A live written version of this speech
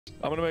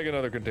I'm gonna make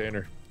another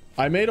container.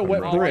 I made a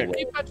wet brick.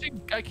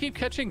 I keep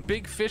catching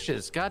big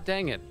fishes. God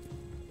dang it.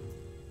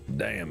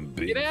 Damn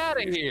big. Get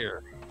out of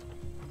here.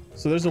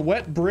 So there's a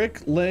wet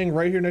brick laying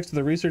right here next to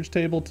the research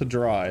table to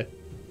dry.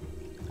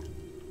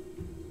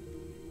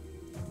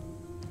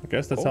 I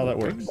guess that's how that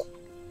works.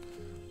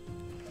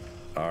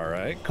 All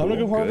right, cool, I'm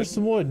gonna go harvest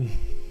some wood.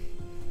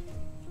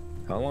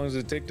 How long does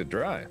it take to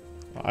dry?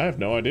 I have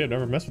no idea. I've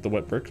never messed with the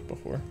wet bricks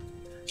before.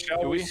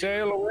 Shall we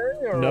sail away?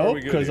 Or nope,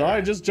 because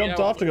I just jumped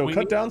off to go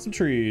cut down some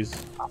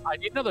trees. I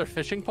need another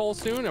fishing pole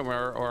soon,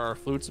 or our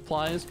food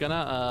supply is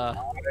gonna.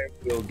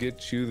 We'll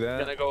get you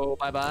that. Gonna go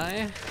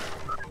bye-bye.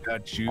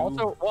 Got you.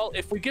 Also, well,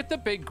 if we get the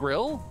big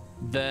grill,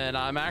 then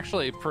I'm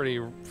actually pretty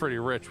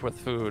rich with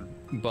food.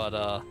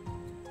 But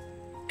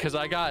because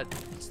I got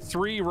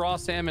 3 raw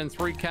salmon,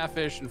 3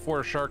 catfish, and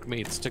 4 shark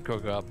meats to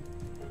cook up.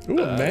 Ooh,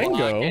 a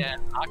mango. Well,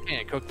 I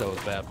can't cook those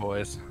bad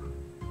boys.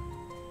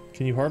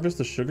 Can you harvest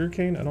the sugar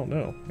cane? I don't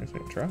know. I guess I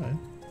can try.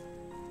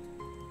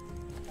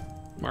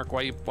 Mark,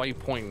 why you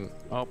pointing?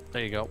 Oh,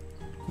 there you go.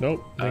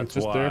 Nope, it's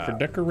just there for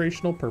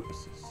decorational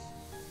purposes.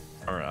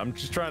 All right, I'm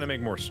just trying to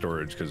make more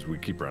storage because we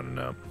keep running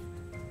out.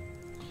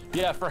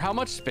 Yeah, for how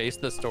much space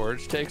the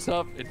storage takes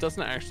up, it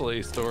doesn't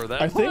actually store that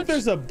much. I think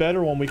there's a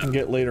better one we can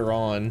get later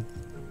on.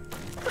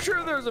 I'm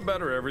sure there's a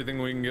better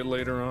everything we can get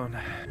later on.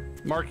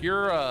 Mark,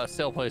 your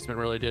sail placement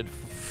really did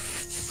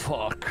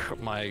fuck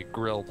my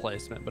grill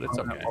placement, but it's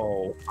okay.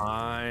 Oh,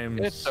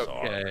 it's sorry.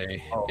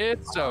 Okay. Oh,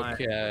 it's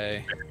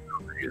okay.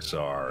 I'm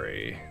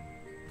sorry.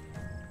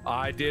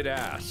 I did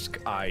ask.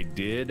 I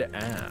did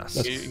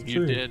ask.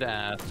 You did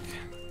ask.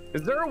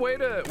 Is there a way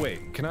to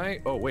wait? Can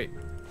I? Oh wait.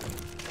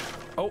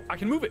 Oh, I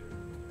can move it.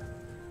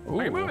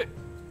 Ooh. I can move it.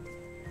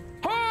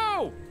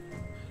 Oh!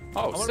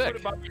 Oh, I'm sick. gonna put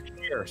it back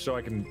here so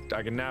I can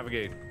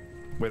navigate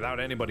without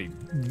anybody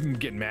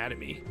getting mad at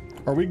me.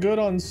 Are we good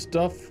on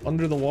stuff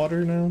under the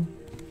water now?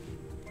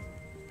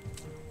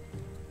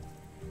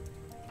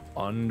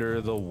 Under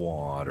the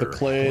water. The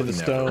clay, the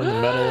stone,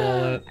 the metal,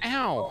 all that.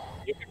 Ow!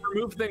 You can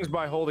remove things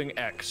by holding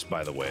X,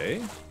 by the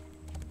way.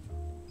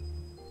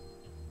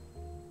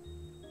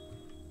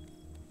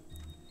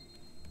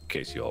 In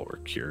case you all were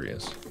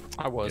curious.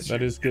 I was.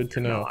 That is good to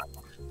know.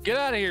 Get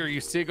out of here,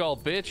 you seagull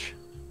bitch.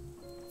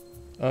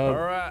 All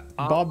right,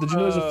 Bob, did you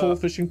know there's a full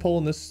fishing pole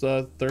in this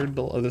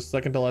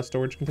second to last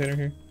storage container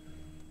here?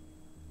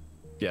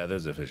 Yeah,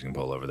 there's a fishing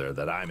pole over there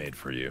that I made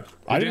for you.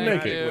 I didn't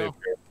make it.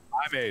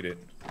 I made it.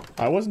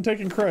 I wasn't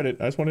taking credit.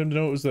 I just wanted him to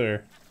know it was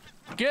there.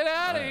 Get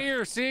out of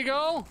here,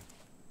 seagull.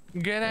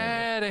 Get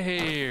out of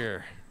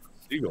here.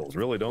 Seagulls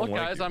really don't like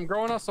guys, you. I'm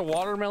growing us a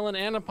watermelon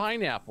and a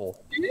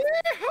pineapple.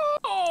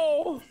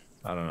 Yeehaw!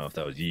 I don't know if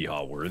that was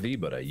yeehaw worthy,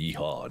 but I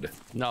yeehawed.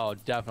 No,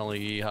 definitely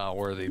yeehaw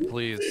worthy.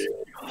 Please.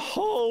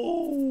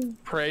 Oh.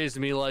 Praise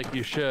me like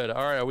you should.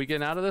 All right, are we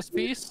getting out of this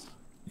piece?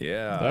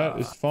 Yeah. That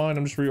is fine.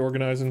 I'm just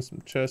reorganizing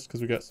some chests because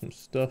we got some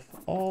stuff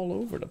all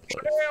over the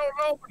place.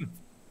 Open.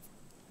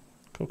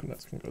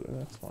 Coconuts can go there.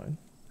 That's fine.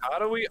 How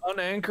do we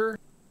unanchor?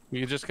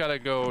 You just gotta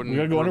go. We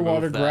gotta go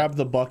underwater, grab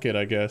the bucket,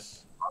 I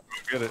guess.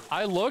 Get it.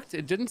 I looked.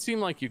 It didn't seem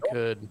like you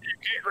could. You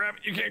can't grab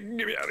it. You can't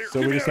get me out of here. So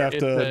we just have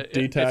to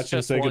detach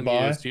and say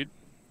goodbye.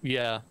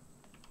 Yeah.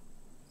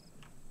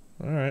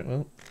 All right.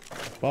 Well,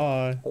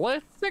 bye.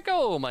 Let's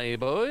go, my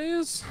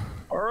boys.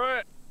 All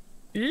right.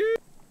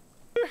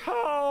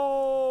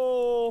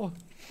 Yeehaw!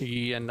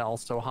 And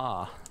also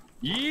ha.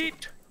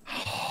 Yeet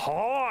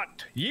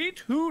hot. Yeet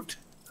hoot.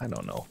 I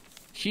don't know.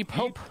 Keep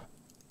hope.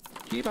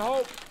 Keep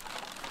hope.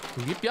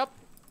 Yep.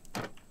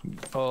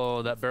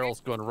 Oh, that barrel's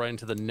going right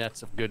into the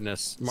nets of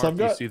goodness. Mark,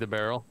 So you see the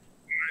barrel?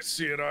 I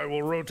see it. I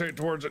will rotate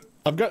towards it.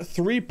 I've got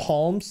 3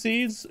 palm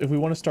seeds. If we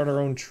want to start our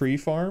own tree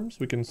farms,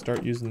 we can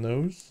start using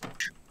those.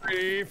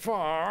 Tree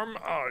farm?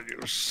 Are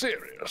you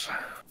serious?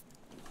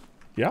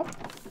 Yeah.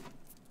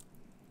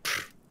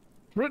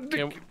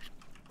 Ridiculous.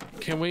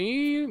 Can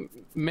we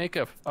make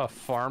a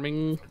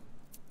farming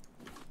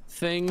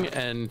thing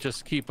and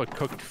just keep a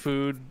cooked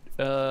food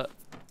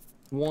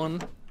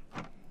one?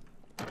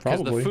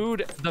 Probably.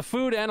 The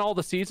food and all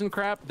the seeds and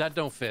crap, that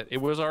don't fit. It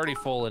was already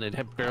full and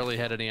it barely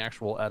had any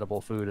actual edible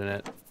food in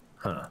it.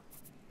 Huh.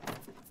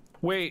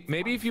 Wait,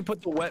 maybe if you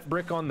put the wet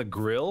brick on the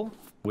grill,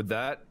 would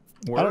that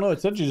work? I don't know.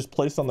 It said you just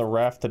placed on the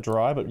raft to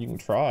dry, but you can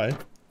try.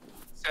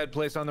 Said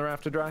place on the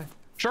raft to dry?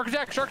 Shark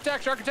attack! Shark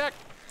attack! Shark attack!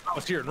 I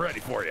was here and ready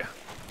for you.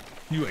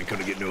 You ain't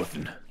gonna get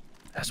nothing.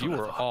 That's you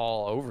were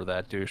all over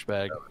that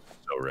douchebag.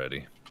 So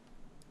ready.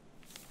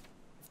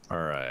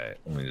 All right,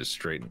 let me just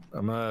straighten.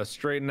 I'm gonna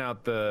straighten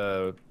out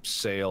the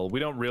sail. We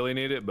don't really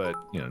need it, but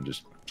you know,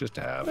 just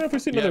to have. Yeah, if we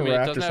see another raft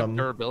it doesn't or have something.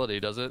 durability,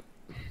 does it?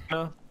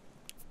 No.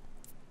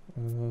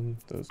 We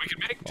can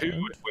make 2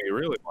 if we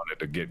really wanted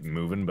to get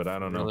moving, but I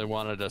don't know. Really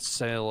wanted to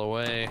sail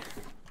away.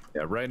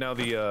 Yeah, right now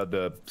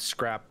the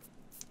scrap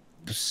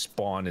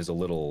spawn is a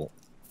little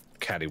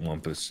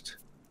cattywampus.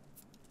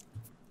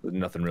 There's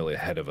nothing really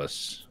ahead of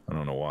us. I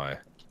don't know why.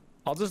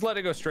 I'll just let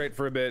it go straight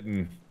for a bit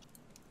and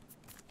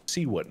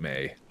see what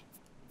may.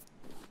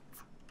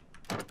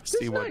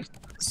 See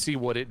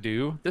what it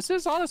do. This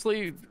is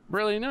honestly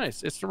really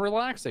nice. It's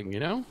relaxing, you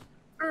know.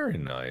 Very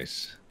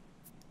nice.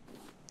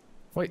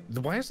 Wait,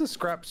 why is the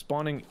scrap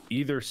spawning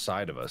either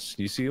side of us?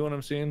 Do you see what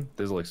I'm seeing?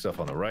 There's like stuff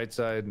on the right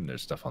side and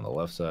there's stuff on the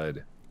left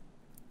side.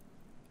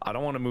 I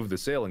don't want to move the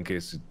sail in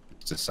case it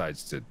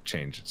decides to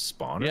change its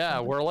spawn. Yeah,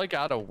 we're like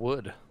out of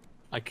wood.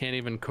 I can't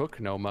even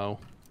cook no mo.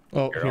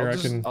 Oh, here I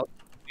can.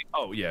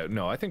 Oh yeah,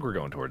 no, I think we're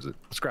going towards it.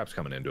 Scrap's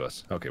coming into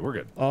us. Okay, we're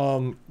good.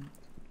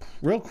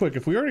 Real quick,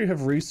 if we already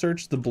have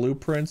researched the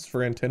blueprints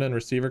for antenna and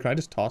receiver, can I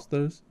just toss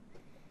those?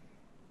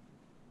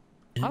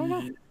 I don't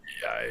know.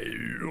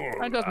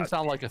 That doesn't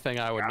sound like a thing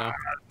I would know.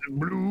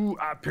 Blue,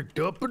 I picked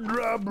up a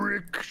dry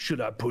brick.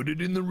 Should I put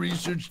it in the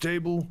research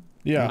table?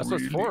 Yeah. That's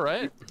what it's for,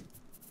 right?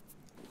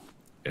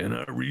 And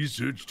I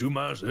researched to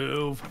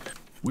myself.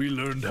 We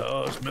learned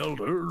how to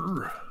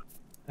smelter.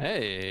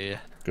 Hey.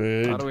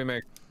 Good. How do we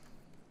make?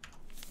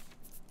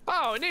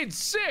 Oh, it needs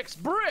 6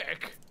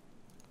 brick.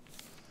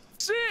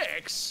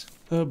 6.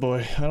 Oh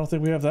boy, I don't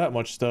think we have that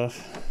much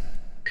stuff.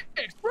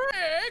 6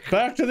 brick.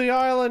 Back to the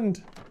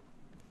island.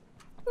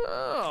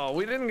 Oh,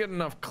 we didn't get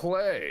enough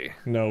clay.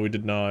 No, we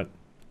did not.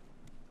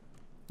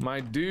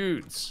 My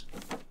dudes.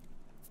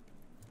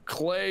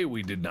 Clay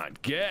we did not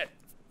get.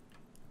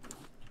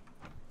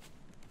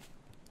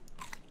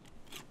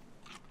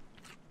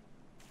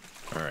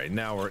 All right,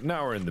 now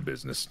we're in the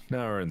business.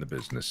 Now we're in the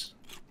business.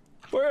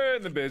 We're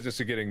in the business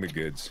of getting the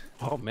goods.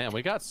 Oh man,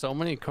 we got so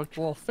many cooked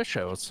little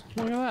fishos.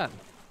 Look at that.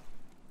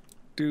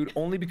 Dude,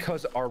 only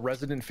because our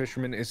resident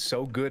fisherman is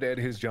so good at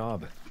his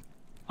job.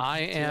 I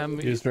am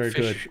He's very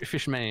good.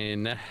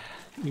 Fishman.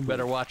 You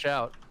better watch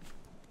out.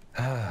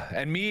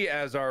 And me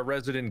as our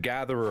resident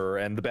gatherer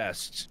and the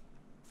best.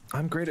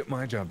 I'm great at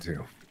my job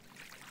too.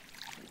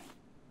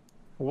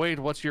 Wade,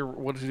 what is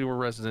your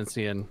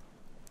residency in?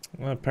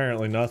 Well,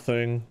 apparently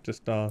nothing.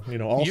 Just you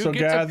know, also get to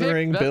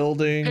gathering, pick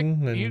building,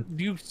 and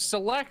you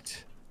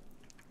select.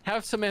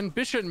 Have some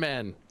ambition,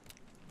 man.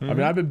 I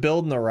mean, I've been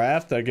building the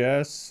raft, I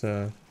guess.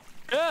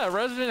 Yeah,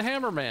 resident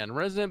hammerman,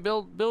 resident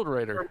build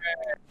raider.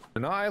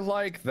 And I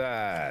like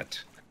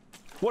that.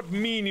 What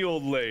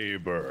menial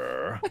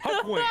labor.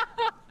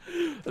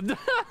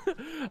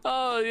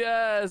 Oh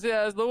yes,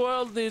 the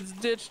world needs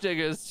ditch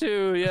diggers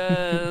too.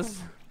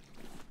 Yes.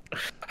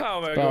 How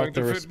am I About going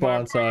the to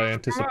response I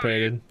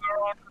anticipated.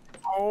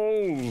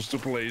 Holes to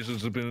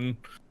places have been.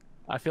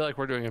 I feel like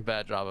we're doing a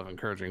bad job of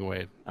encouraging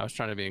Wade. I was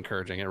trying to be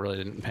encouraging. It really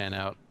didn't pan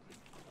out.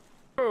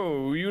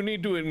 Oh, you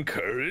need to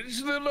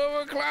encourage the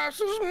lower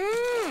classes?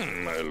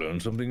 I learn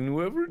something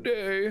new every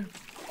day.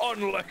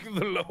 Unlike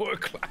the lower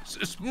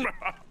classes.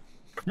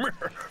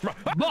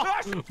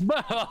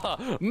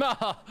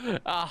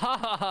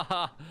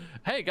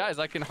 Hey guys,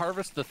 I can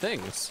harvest the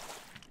things.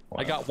 Wow.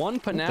 I got 1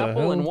 hell?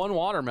 pineapple and 1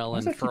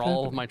 watermelon for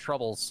all of my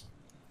troubles.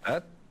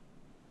 Well,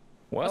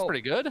 that's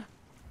pretty good.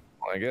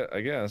 I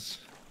guess.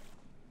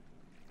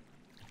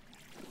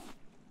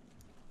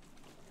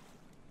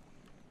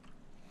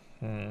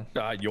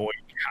 Yoink.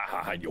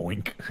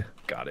 Yoink.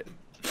 Got it.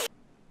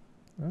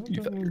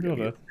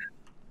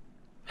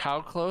 How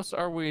close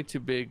are we to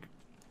big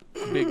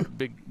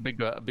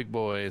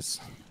boys?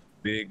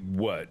 Big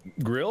what?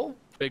 Grill?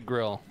 Big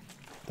grill.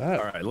 That.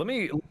 All right, let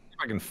me see if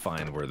I can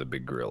find where the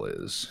big grill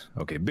is.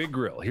 Okay, big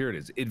grill. Here it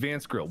is.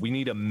 Advanced grill. We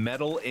need a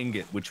metal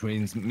ingot, which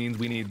means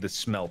we need the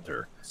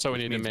smelter. So we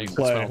need to make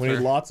clay. We need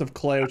lots of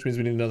clay, which means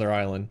we need another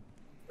island.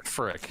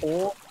 Frick.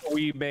 Or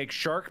we make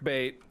shark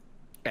bait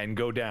and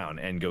go down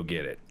and go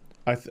get it.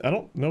 I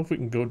don't know if we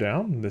can go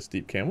down this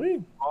deep, can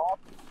we?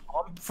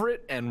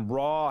 Pomfret and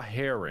raw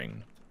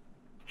herring.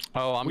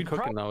 Oh, I'm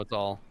cooking though. It's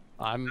all.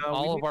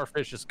 All of our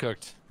fish is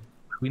cooked.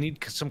 We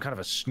need some kind of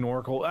a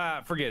snorkel.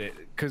 Forget it,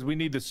 because we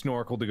need the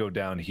snorkel to go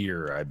down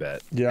here, I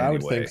bet. Yeah, anyway. I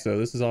would think so.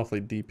 This is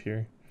awfully deep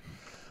here.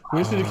 We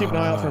just need to keep an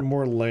eye out for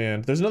more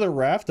land. There's another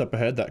raft up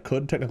ahead that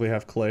could technically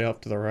have clay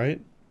up to the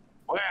right.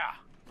 Wow.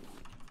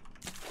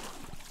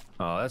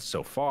 Oh, that's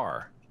so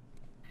far.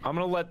 I'm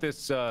gonna let this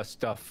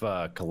stuff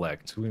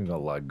collect. We've got a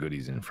lot of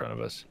goodies in front of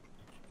us.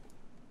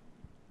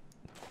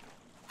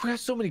 We got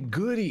so many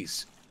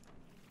goodies.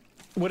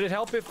 Would it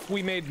help if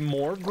we made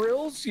more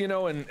grills, you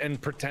know,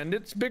 and pretend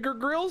it's bigger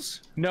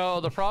grills? No,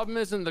 the problem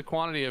isn't the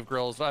quantity of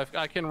grills.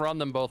 I can run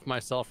them both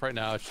myself right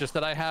now. It's just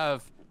that I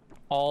have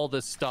all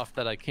this stuff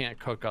that I can't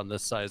cook on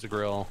this size of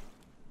grill.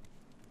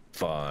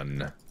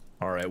 Fun.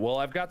 All right, well,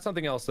 I've got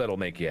something else that'll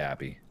make you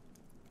happy.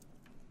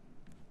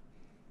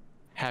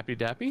 Happy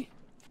dappy?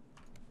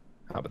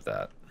 How about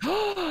that?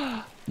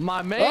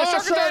 My man! Oh,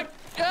 shark attack!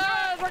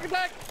 Yeah, shark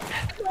attack!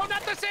 No,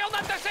 not the sail,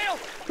 not the sail!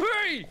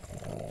 Hey!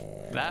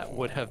 That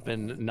would have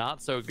been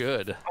not so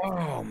good.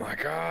 Oh my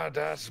God,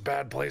 that's a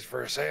bad place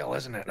for a sail,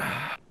 isn't it?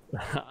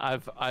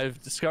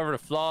 I've discovered a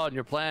flaw in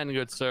your plan,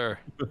 good sir.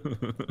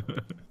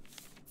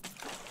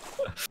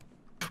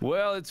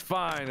 Well, it's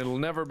fine. It'll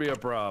never be a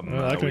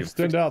problem. I can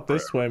extend out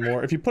this way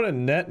more. If you put a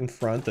net in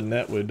front, the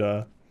net would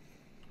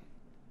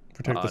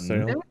protect the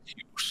sail. Net,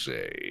 you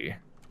say?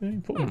 Yeah,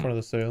 you put one in front of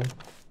the sail.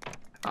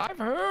 I've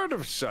heard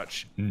of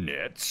such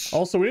nets.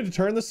 Also, we need to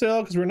turn the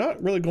sail because we're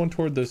not really going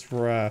toward this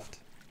raft.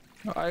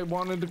 I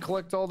wanted to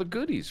collect all the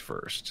goodies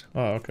first.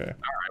 Oh, okay. All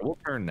right, we'll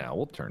turn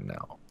now.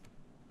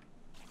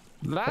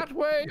 That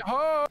way,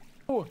 ho!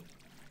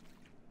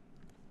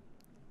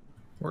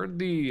 Where'd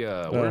the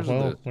where's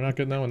well, the? we're not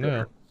getting that one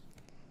now.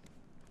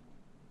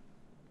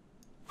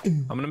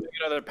 I'm gonna make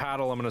another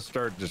paddle. I'm gonna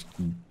start just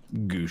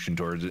gooshing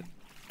towards it.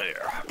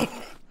 There.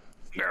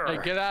 Hey,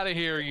 get out of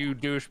here, you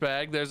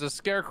douchebag. There's a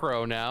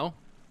scarecrow now.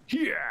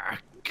 Yeah.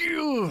 We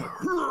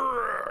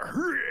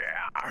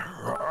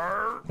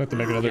have to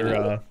make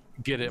another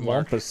Get it,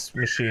 Mark. Wampus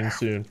machine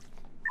soon.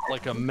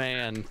 Like a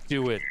man.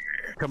 Do it.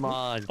 Come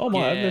on. Oh my,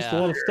 yeah. I've missed a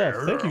lot of stuff.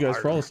 Thank you guys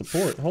for all the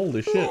support.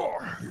 Holy shit.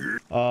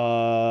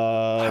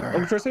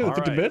 Oh, first thing,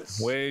 50 bits.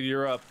 Wade,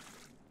 you're up.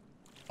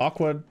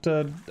 Adequate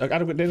data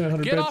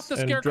 100 Get bits. off the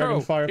and scarecrow.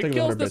 Dragon Fire, It thank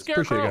you for kills 100 the bits.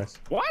 Appreciate scarecrow. you guys.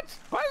 What?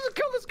 Why does it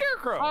kill the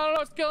scarecrow? I don't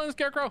know. It's killing the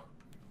scarecrow.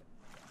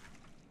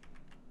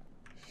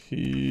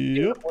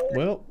 Yep.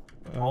 Well.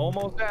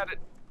 Almost at it.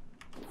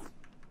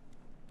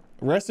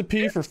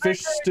 Recipe for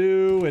fish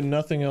stew and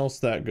nothing else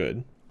that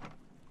good.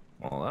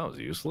 Well, that was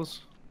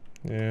useless.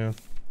 Yeah.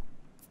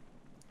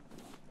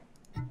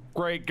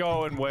 Great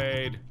going,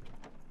 Wade.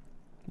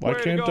 Why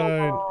Way can't to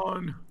go, I?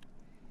 Vaughn.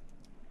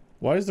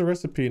 Why is the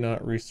recipe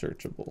not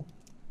researchable?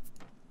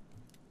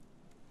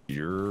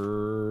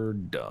 You're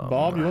dumb.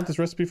 Bob, you want this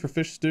recipe for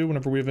fish stew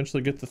whenever we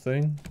eventually get the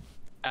thing?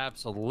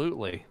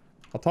 Absolutely.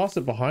 I'll toss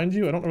it behind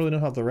you. I don't really know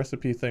how the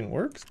recipe thing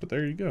works, but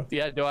there you go.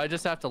 Yeah, do I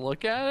just have to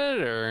look at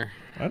it, or?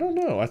 I don't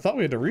know. I thought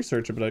we had to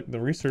research it, but the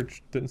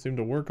research didn't seem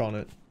to work on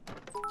it.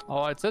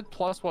 Oh, it said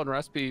 +1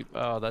 recipe.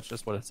 Oh, that's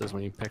just what it says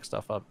when you pick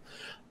stuff up.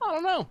 I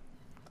don't know.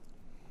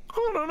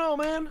 I don't know,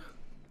 man.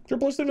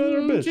 Triple S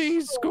another bit.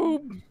 Jeez,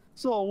 Scoob.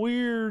 It's all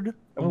weird.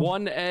 Oh.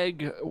 1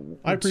 egg,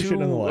 I appreciate it 2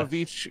 nonetheless. of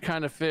each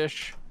kind of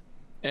fish,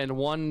 and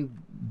 1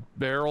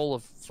 barrel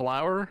of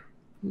flour.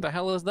 What the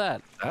hell is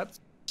that? That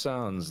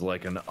sounds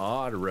like an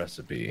odd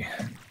recipe.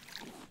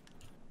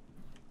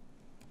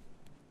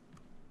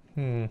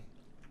 Time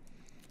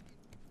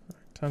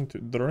to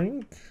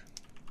drink.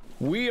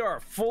 We are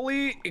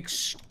fully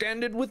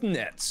extended with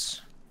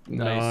nets.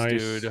 Nice,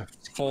 Nice. dude.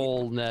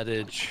 Full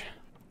nettage.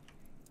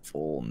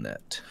 Full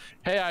net.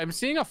 Hey, I'm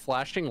seeing a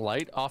flashing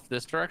light off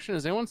this direction.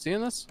 Is anyone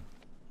seeing this?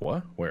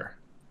 What? Where?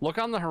 Look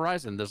on the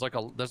horizon. There's like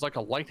a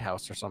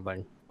lighthouse or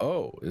something.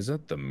 Oh, is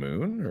that the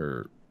moon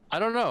or? I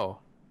don't know.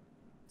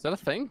 Is that a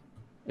thing?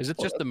 Is it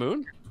just the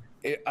moon?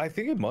 I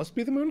think it must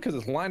be the moon because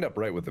it's lined up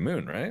right with the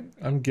moon, right?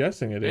 I'm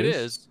guessing it is. It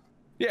is.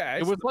 Yeah,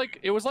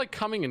 It was like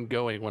coming and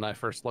going when I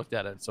first looked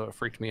at it, so it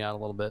freaked me out a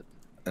little bit.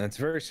 It's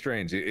very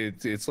strange.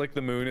 It's like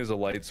the moon is a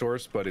light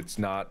source, but it's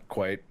not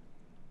quite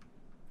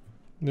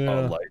a Yeah.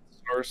 light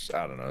source.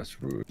 I don't know. It's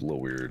a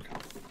little weird. A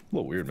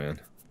little weird, man.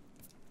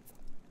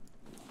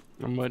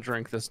 I'm gonna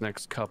drink this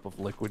next cup of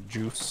liquid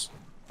juice.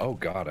 Oh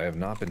God, I have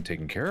not been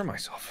taking care of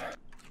myself.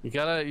 You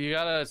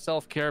gotta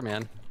self-care,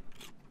 man.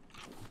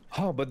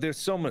 Oh, but there's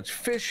so much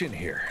fish in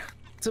here.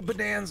 It's a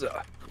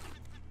bonanza.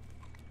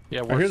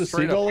 Yeah, I hear the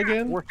straight seagull up,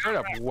 again. We're straight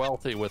up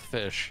wealthy with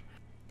fish.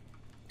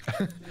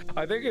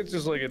 I think it's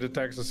just like it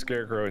detects a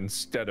scarecrow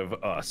instead of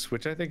us,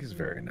 which I think is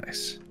very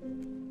nice.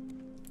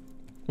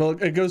 Well,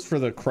 it goes for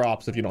the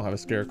crops if you don't have a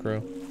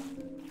scarecrow.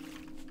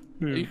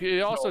 You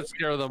can also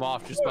scare them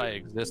off just by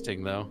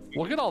existing, though.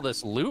 Look at all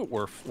this loot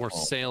we're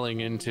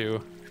sailing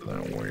into.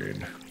 That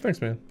weird.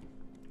 Thanks, man.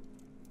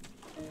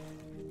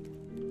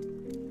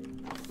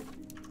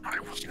 I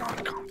was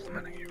not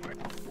complimenting you.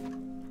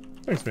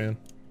 Thanks, man.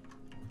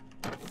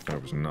 I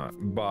was not.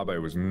 Bob, I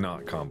was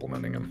not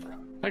complimenting him.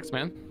 Thanks,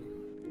 man.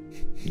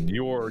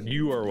 You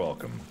are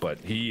welcome, but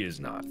he is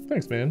not.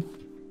 Thanks, man.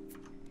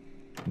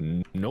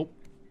 Nope.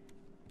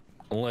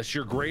 Unless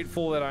you're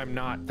grateful that I'm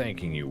not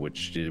thanking you,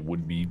 which it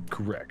would be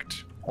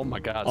correct. Oh my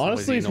God.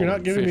 Honestly, if you're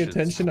not giving me fishes.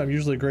 attention, I'm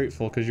usually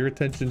grateful because your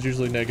attention's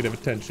usually negative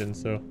attention.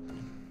 So,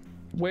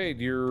 Wade,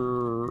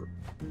 you're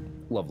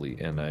lovely,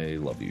 and I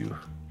love you.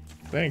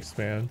 thanks,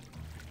 man.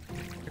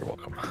 You're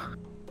welcome.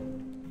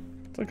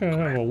 It's like kind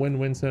of a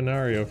win-win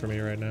scenario for me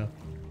right now.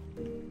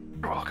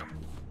 You're welcome.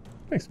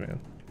 Thanks, man.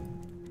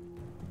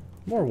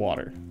 More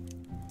water.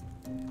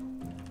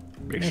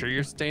 Make sure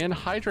you're staying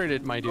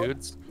hydrated, my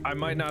dudes. I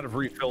might not have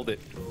refilled it.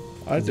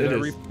 It Did I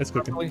is. refill It's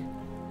cooking. properly?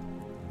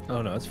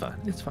 Oh no, it's fine.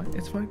 It's fine.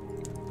 It's fine.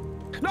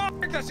 No,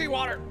 drink the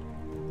seawater.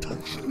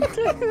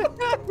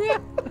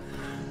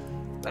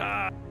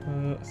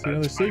 See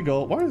another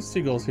seagull. Why are the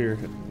seagulls here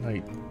at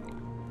night?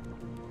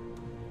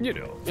 You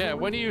know. Yeah,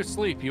 when do you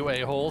sleep, you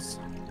a-holes?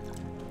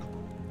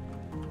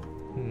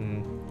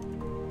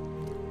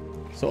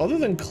 So other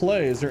than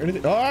clay, is there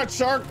anything? Oh,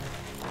 shark!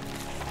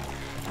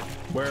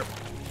 Where?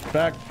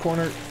 Back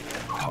corner.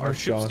 Our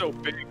ship's gone. so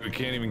big we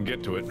can't even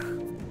get to it.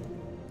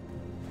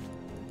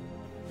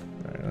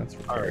 Alright, that's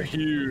Our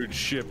huge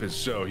ship is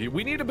so huge.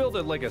 We need to build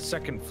it like a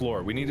second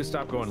floor. We need to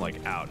stop going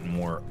like out and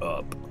more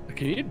up.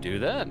 Can you do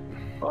that?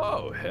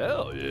 Oh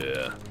hell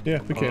yeah!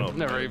 yeah, we can. Oh. I've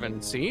never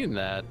even seen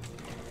that.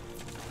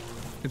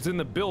 It's in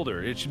the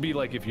builder. It should be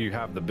like if you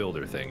have the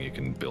builder thing, you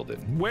can build it.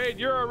 Wade,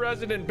 you're a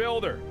resident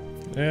builder.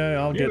 Yeah,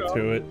 I'll get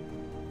to it.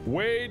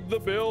 Wade the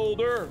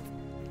builder.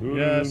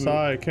 Yes,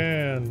 I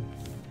can.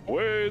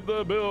 Wade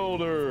the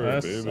builder.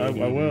 Yes, I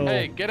will.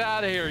 Hey, get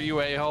out of here, you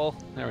a-hole.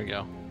 There we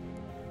go.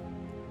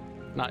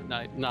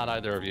 Not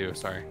either of you.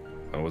 Sorry.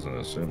 I wasn't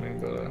assuming,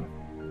 but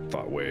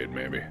thought Wade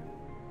maybe.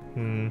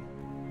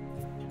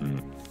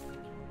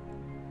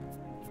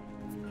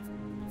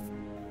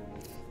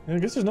 I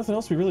guess there's nothing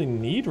else we really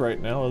need right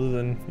now other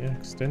than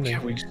extending.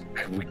 Yeah,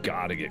 we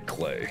gotta get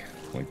clay.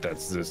 Like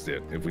that's just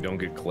it. If we don't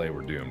get clay,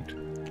 we're doomed.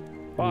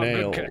 Oh,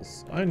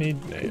 Nails. I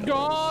need nails.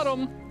 Got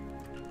him.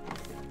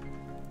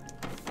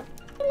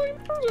 I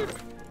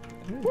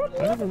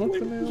never looked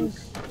for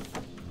nails.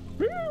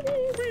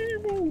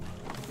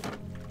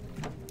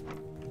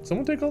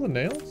 Someone take all the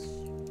nails?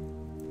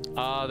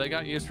 They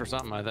got used for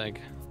something, I think.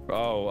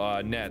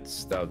 Oh,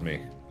 nets. That was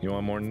me. You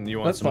want more? You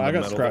want? That's some fine. I of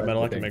the got scrap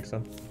metal. I can thing? make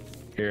some.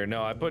 Here,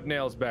 no, I put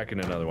nails back in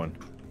another one.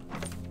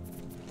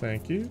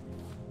 Thank you.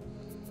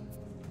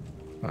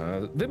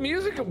 The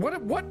music.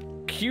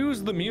 What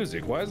cues the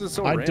music? Why is it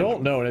so? I random?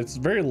 don't know, and it's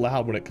very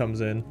loud when it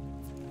comes in.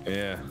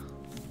 Yeah.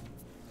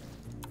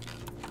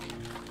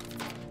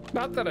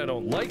 Not that I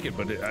don't like it,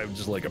 but I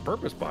just like a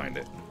purpose behind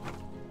it.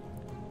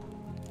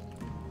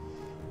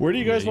 Where do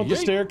you guys want the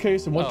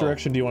staircase, and what Oh,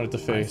 direction do you want it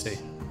to I face? see.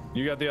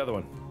 You got the other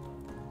one.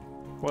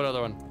 What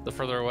other one? The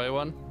further away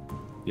one?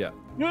 Yeah.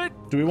 Good.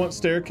 Do we want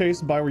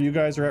staircase by where you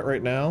guys are at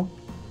right now?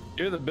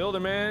 You're the builder,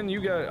 man.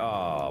 You got.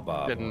 Oh,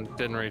 Bob.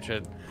 Didn't reach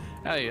it.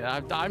 Hey,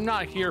 I'm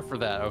not here for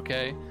that.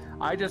 Okay.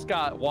 I just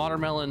got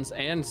watermelons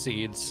and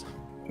seeds.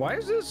 Why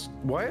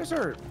is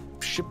our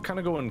ship kind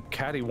of going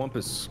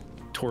cattywampus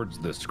towards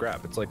the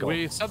scrap? It's like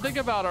Something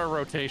about our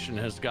rotation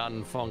has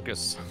gotten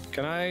funkus.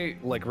 Can I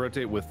like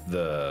rotate with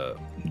the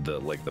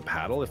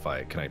paddle?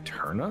 Can I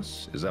turn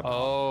us? Is that?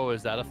 Oh,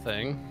 is that a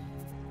thing?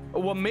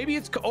 Well, maybe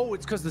it's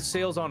because the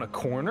sail's on a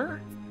corner.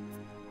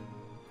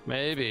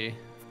 Maybe.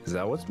 Is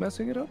that what's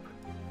messing it up?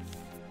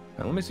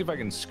 Now, let me see if I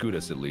can scoot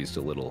us at least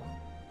a little.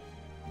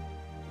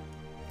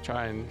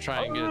 Try and get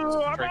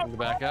it straightened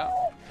back out.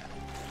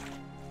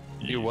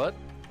 You what?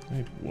 I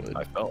need wood.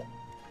 I fell.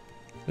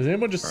 Is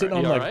anyone just sitting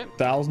on You like alright?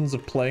 thousands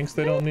of planks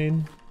they don't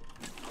need?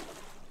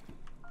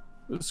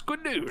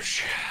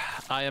 Skadoosh.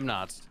 I am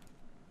not.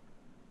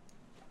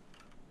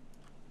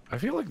 I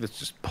feel like this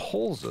just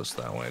pulls us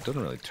that way. It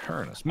doesn't really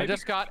turn us. I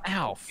just got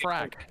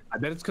frack. I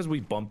bet it's because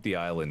we bumped the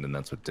island and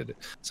that's what did it.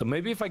 So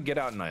maybe if I get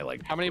out and I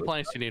like. How many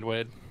planks do you need,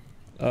 Wade?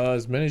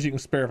 As many as you can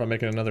spare if I'm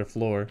making another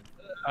floor.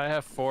 I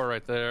have 4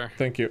 right there.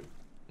 Thank you.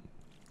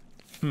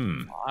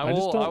 I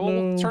just don't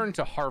will know. turn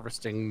to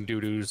harvesting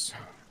doo-doos.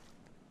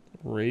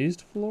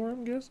 Raised floor,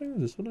 I'm guessing?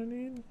 Is this what I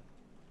need?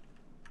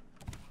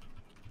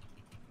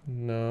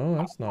 No,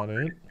 that's not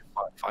it.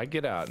 If I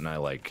get out and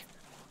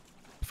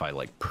if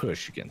I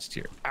push against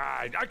here.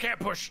 I can't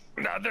push.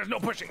 No, there's no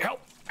pushing.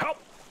 Help! Help!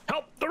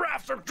 Help! The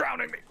rafts are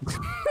drowning me.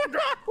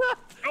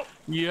 Help!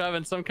 You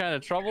having some kind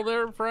of trouble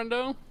there,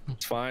 friendo?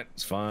 It's fine.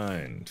 It's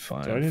fine. It's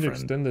fine. Do I need to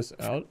extend this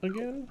out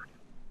again?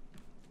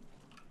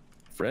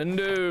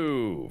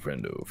 Friendo.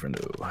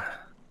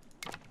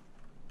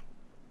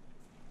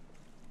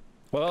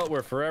 Well,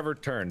 we're forever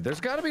turned. There's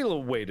got to be a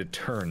little way to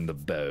turn the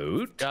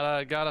boat.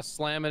 Gotta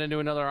slam it into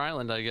another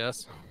island, I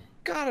guess.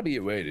 Gotta be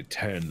a way to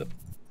turn the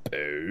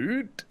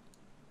boat.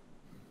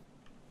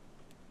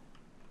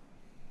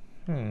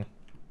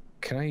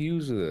 Can I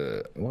use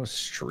I want a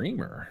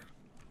streamer.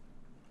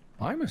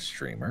 I'm a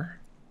streamer.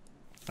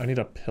 I need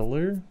a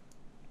pillar?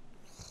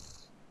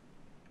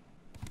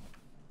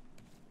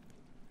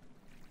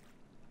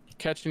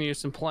 Catching you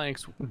some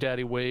planks,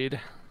 Daddy Wade.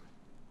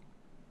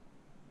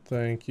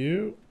 Thank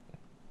you.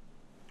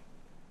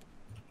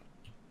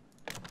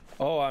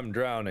 Oh, I'm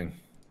drowning.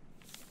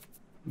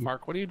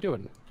 Mark, what are you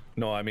doing?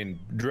 No, I mean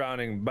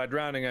drowning. By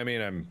drowning, I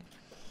mean I'm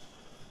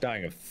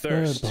dying of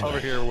thirst. Good. Over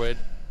here, Wade.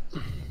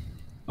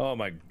 Oh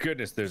my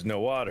goodness, there's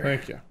no water.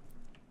 Thank you.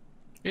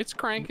 It's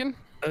cranking.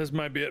 This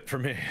might be it for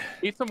me.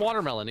 Eat some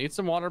watermelon. Eat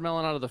some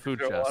watermelon out of the food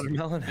chest.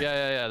 Watermelon?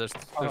 Yeah. There's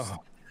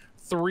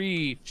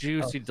 3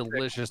 juicy,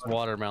 delicious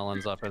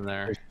watermelons up in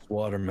there.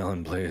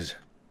 Watermelon, please.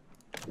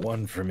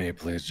 One for me,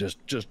 please.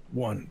 Just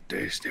one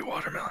tasty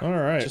watermelon. All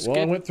right. Just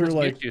Well, I went through let's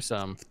like get you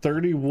some.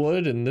 30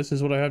 wood, and this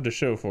is what I have to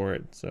show for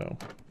it. So,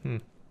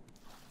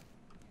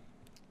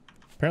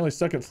 apparently,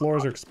 second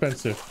floors are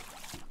expensive.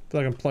 I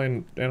feel like I'm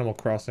playing Animal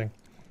Crossing.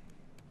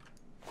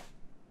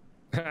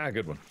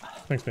 Good one.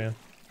 Thanks, man.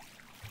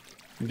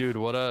 Dude,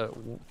 what a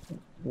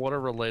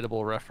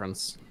relatable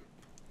reference.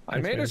 I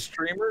made a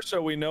streamer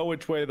so we know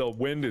which way the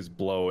wind is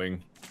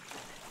blowing.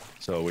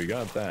 So we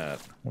got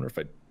that. Wonder if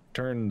I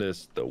turn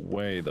this the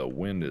way the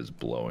wind is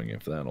blowing,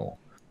 if that'll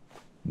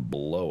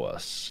blow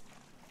us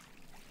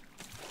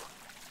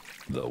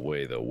the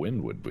way the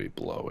wind would be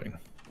blowing.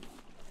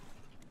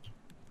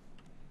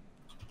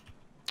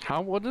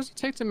 What does it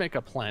take to make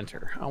a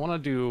planter? I want to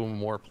do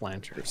more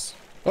planters.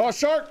 Oh,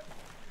 shark!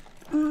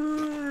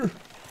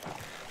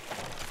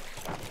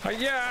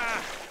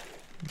 Yeah.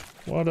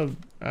 What a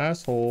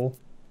asshole.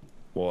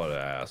 What an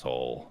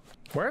asshole.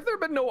 Where have there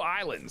been no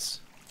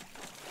islands?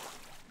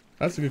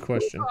 That's a good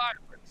question.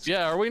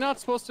 Yeah, are we not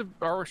supposed to,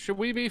 or should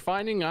we be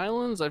finding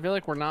islands? I feel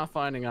like we're not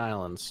finding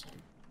islands.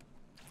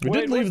 We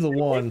did Wait, leave the what's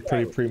one the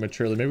pretty island?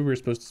 prematurely. Maybe we were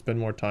supposed to spend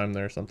more time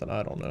there or something.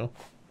 I don't know.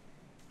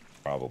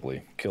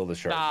 Probably. Kill the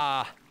shark.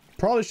 Ah.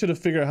 Probably should have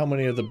figured out how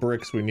many of the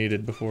bricks we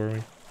needed before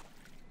we...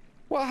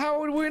 Well, how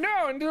would we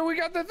know until we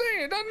got the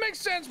thing? It doesn't make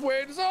sense,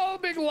 Wade. It's all a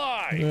big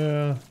lie.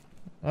 Yeah.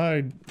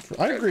 I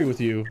agree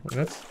with you.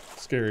 That's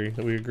scary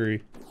that we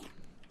agree.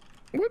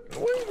 We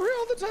agree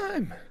all the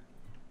time.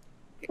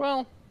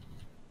 Well,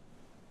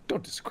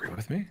 Don't disagree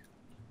with me.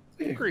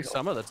 we agree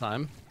some of the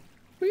time.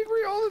 We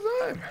agree all the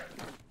time.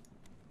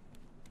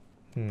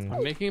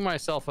 I'm making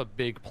myself a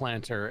big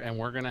planter, and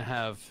we're gonna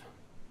have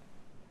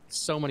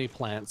so many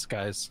plants,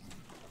 guys.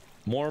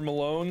 More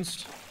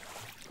Malones?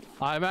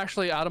 I'm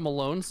actually out of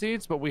Malone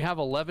seeds, but we have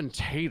 11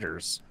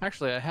 taters.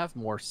 Actually, I have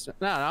more.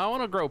 No, I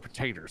want to grow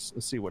potatoes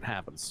and see what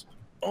happens.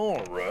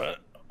 All right.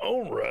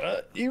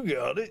 You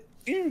got it.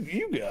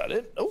 You got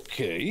it.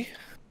 Okay.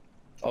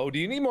 Oh, do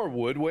you need more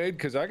wood, Wade?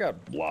 Because I got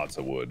lots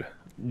of wood.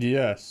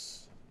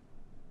 Yes.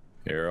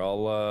 Here,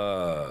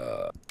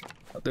 I'll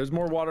there's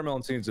more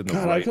watermelon seeds in the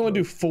God, right. I can only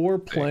do 4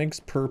 planks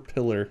per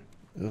pillar.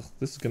 Ugh,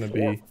 this is gonna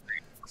be...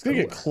 It's gonna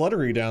get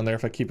cluttery down there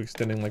if I keep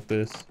extending like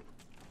this.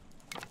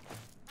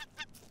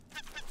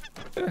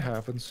 It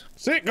happens.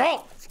 See,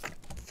 go!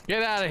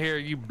 Get out of here,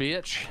 you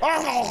bitch.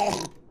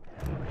 Oh!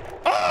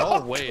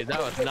 Oh, wait, that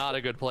was not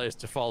a good place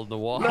to fall in the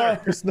water. No,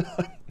 it's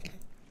not.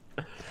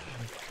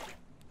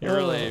 You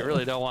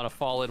really don't want to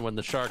fall in when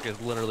the shark is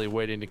literally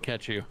waiting to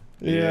catch you.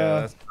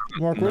 Yeah.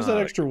 Mark, where's that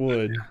extra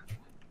wood?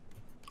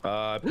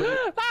 Ah,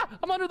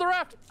 I'm under the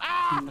raft.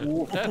 Ah,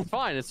 that's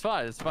fine. It's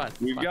fine. It's fine.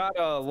 We've got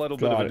a little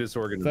bit of a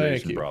disorganization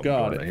Thank you. problem.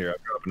 Got going it. Here,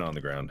 I'm dropping on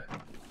the ground.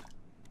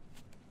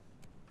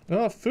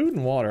 Oh, food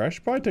and water. I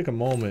should probably take a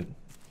moment.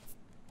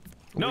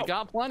 No. We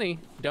got plenty.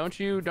 Don't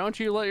you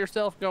let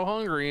yourself go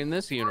hungry in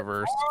this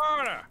universe.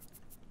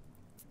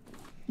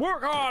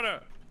 Work harder.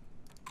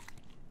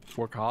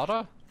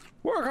 Ricotta?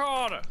 Work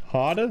harder.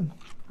 Hada?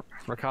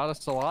 Ricotta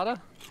salada?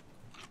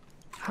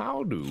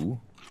 How do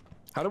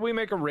we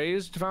make a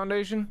raised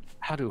foundation?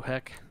 How do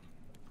heck?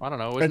 I don't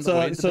know. Isn't It's the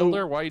Wade the so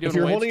builder? Why are you doing if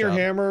you're Wade's holding your job?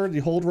 hammer,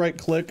 you hold right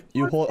click,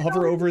 you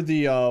hover over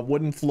the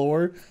wooden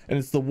floor, and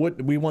it's the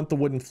wood. We want the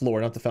wooden floor,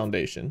 not the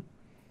foundation.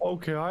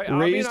 Okay, I Raised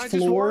mean, I just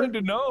floor? wanted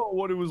to know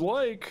what it was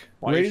like.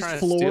 Why are you raised trying to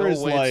floor steal is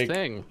Wade's like-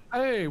 thing?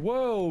 Hey,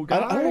 whoa, I guy.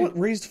 don't know what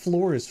raised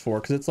floor is for,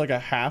 because it's like a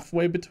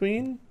halfway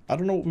between. I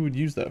don't know what we would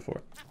use that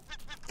for.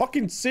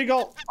 Fucking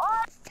seagull.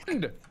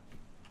 Land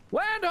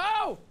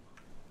ho!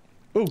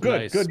 Oh,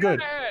 good, Nice. good, good.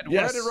 Ahead. We're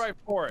Yes, headed right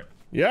for it.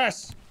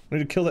 yes. We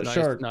need to kill that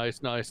shark. Nice.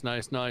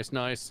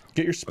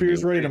 Get your spears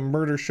Okay, ready to wait.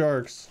 murder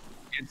sharks.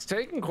 It's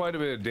taken quite a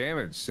bit of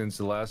damage since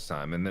the last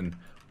time, and then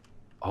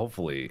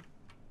hopefully,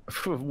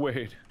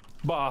 wait,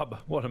 Bob,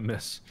 what a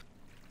miss!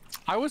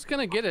 I was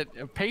gonna get it.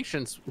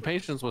 Patience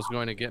was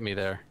going to get me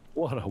there.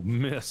 What a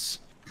miss!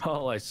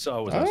 All I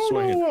saw was I a don't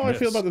swing. know how I miss.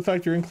 feel about the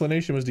fact your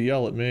inclination was to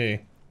yell at me.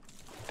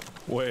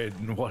 Wade,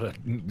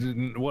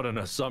 what an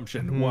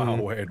assumption! Wow,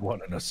 Wade,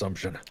 what an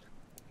assumption!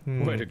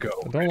 Way to go!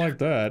 I don't like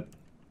that.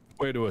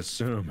 Way to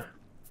assume.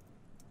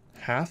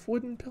 Half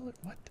wooden pillar?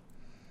 What?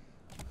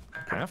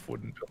 Half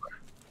wooden pillar.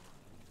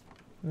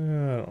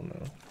 I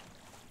don't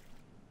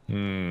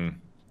know.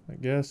 I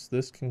guess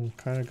this can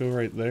kind of go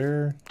right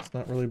there. It's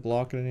not really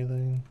blocking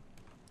anything.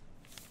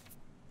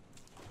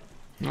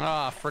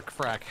 Ah, frick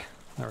frack.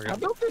 There we How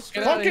go. about this?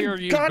 Get out of here,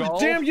 Fucking you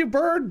goddamn you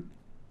bird!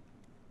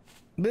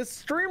 This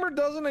streamer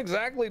doesn't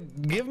exactly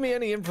give me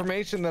any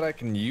information that I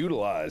can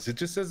utilize. It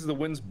just says the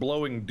wind's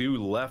blowing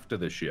due left of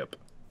the ship.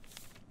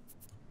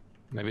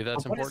 Maybe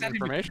that's What does important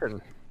that even-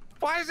 information.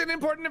 Why is it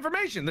important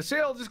information? The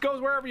sail just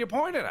goes wherever you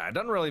point it at. It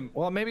doesn't really.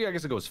 Well, maybe I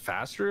guess it goes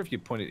faster if you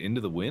point it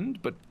into the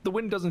wind, but the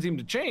wind doesn't seem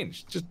to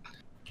change. Just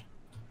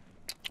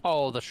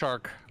Oh, the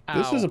shark.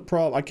 This is Ow. a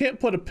problem. I can't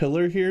put a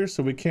pillar here,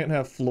 so we can't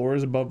have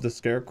floors above the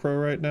scarecrow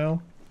right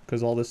now.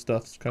 Because all this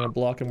stuff's kind of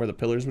blocking where the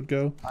pillars would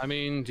go. I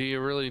mean, do you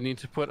really need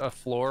to put a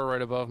floor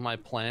right above my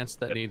plants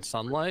that need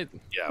sunlight?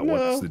 yeah. No,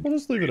 What's the? we'll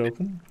just leave it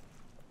open.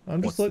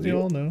 I'm just what's the letting you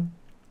deal? all know.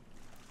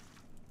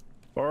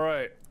 All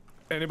right.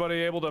 Anybody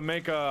able to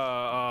make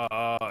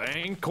a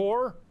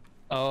anchor?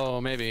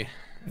 Oh, maybe.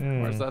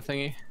 Where's that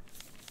thingy?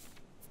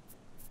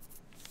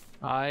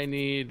 I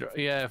need,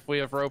 yeah, if we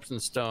have ropes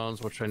and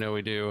stones, which I know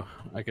we do,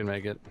 I can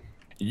make it.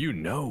 You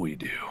know we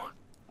do.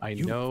 I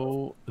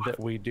know that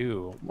we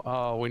do.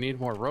 Oh, we need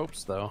more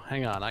ropes though.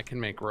 Hang on, I can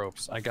make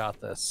ropes. I got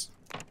this.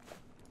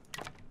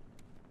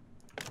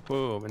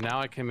 Boom, and now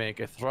I can make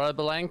a throw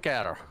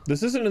blanket.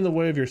 This isn't in the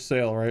way of your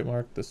sail, right,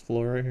 Mark? This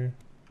floor right here?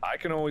 I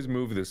can always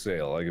move the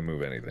sail. I can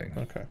move anything.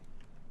 Okay.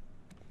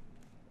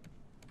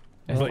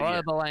 A But throw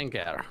yeah.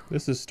 blanket.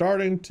 This is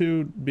starting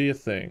to be a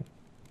thing.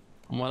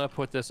 I'm gonna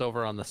put this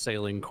over on the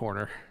sailing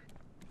corner.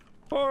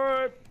 All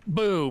right.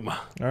 Boom.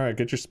 Alright,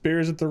 get your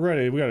spears at the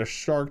ready. We got a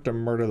shark to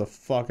murder the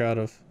fuck out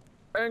of.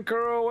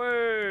 Anchor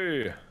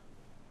away.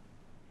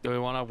 Do we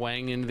want to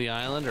wang into the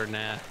island or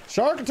nah?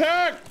 Shark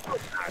attack!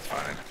 That's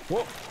fine.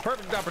 Whoa,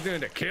 perfect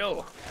opportunity to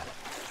kill.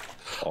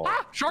 Oh.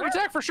 Ah, shark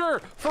attack for sure.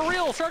 For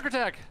real, shark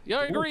attack. Yeah,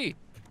 I agree.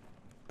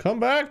 Come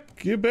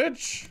back, you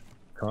bitch!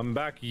 Come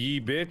back, ye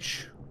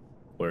bitch.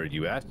 Where are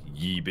you at,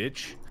 ye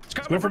bitch? It's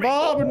Go coming for me.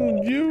 Bob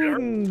and you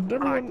and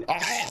everyone.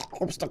 Ah,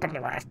 I'm stuck on the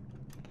raft.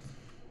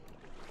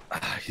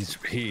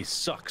 He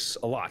sucks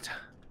a lot.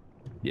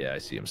 Yeah, I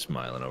see him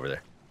smiling over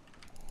there.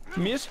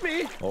 Missed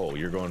me? Oh,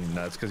 you're going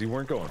nuts because you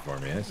weren't going for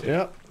me. I see.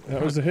 Yep,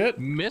 that was a hit.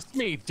 Missed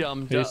me,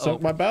 dumb. He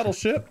sunk my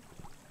battleship.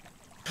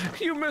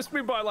 You missed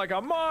me by like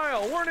a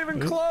mile. Weren't even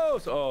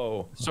close.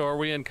 Oh. So are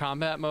we in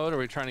combat mode? Are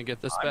we trying to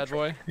get this bad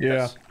boy? Yeah.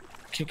 Yes.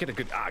 Can't get a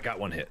good. I got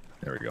one hit.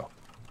 There we go.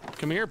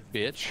 Come here,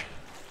 bitch.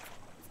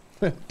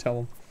 Tell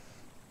him.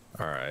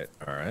 All right.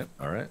 All right.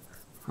 All right.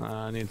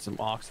 I need some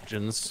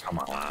oxygens. Come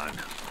on.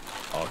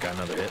 Oh, got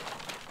another hit.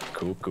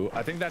 Cool. Cool.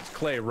 I think that's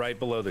clay right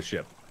below the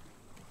ship.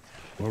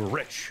 We're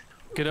rich.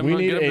 Get him, We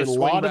need get him a to swing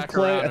lot of back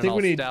clay. around I think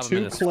and we I'll need stab him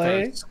in 2 his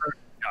clay. face.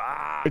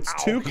 It's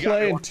Ow, 2 you got clay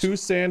me and once. 2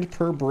 sand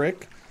per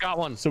brick. Got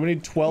one. So we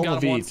need 12 Got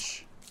of him each.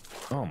 once.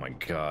 Oh my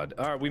god.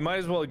 All right, we might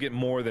as well get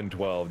more than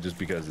 12 just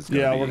because it's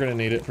gonna Yeah, be... we're gonna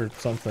need it for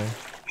something.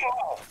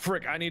 Oh,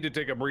 frick, I need to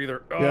take a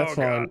breather. Oh, Yeah, that's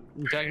god.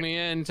 fine. Tag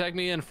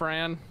me in,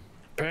 Fran.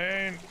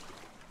 Pain.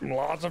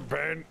 Lots of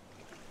pain.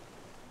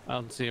 I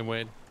don't see him,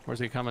 Wade. Where's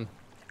he coming?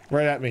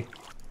 Right at me.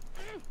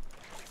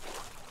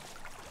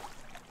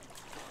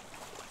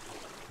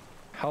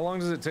 How long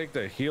does it take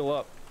to heal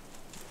up?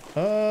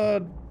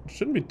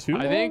 Shouldn't be too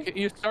long. I think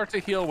you start to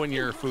heal when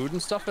your food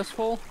and stuff is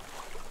full.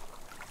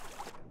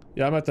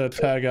 Yeah, I'm at the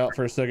tag out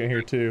for a second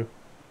here too.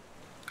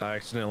 I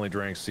accidentally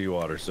drank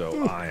seawater,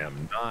 so I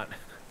am not...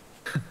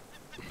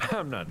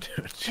 I'm not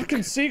doing it.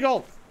 Fucking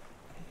seagull.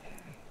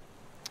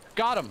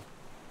 Got him.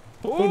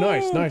 Oh,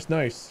 nice, nice,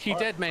 nice. He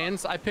dead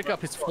mans. I pick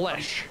up his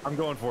flesh. I'm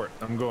going for it.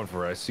 I'm going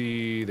for it. I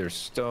see there's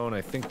stone.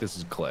 I think this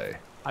is clay.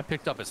 I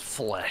picked up his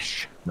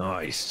flesh.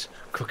 Nice.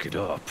 Cook it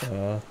up.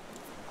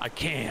 I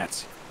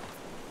can't.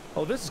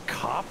 Oh, this is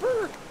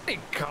copper? Hey,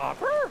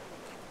 copper?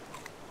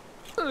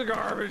 This is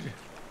garbage.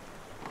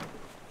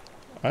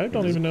 I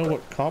don't even know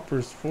what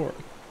copper's for.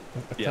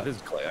 Yeah, this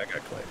is clay. I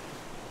got clay.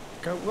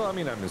 Well, I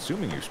mean, I'm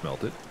assuming you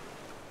smelt it.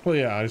 Well,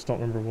 yeah, I just don't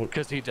remember what.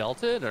 Because he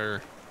dealt it,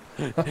 or?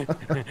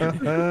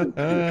 Farts.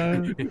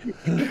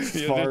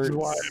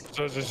 I'm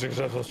such a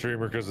successful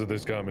streamer because of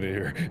this comedy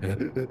here.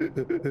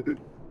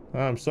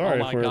 I'm sorry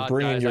Oh my for God,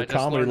 bringing guys, your I just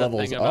comedy learned a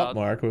levels thing up, about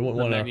Mark. We wouldn't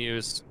the want to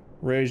menus.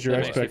 raise your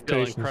That makes me feel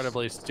expectations.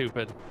 incredibly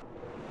stupid.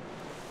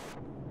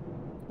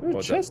 Ooh,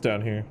 What's chest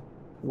down here.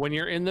 When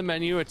you're in the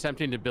menu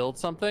attempting to build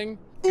something,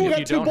 Ooh, if got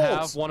you 2 don't bolts.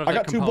 have one of I the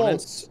got 2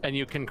 components bolts. and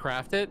you can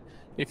craft it,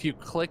 if you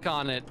click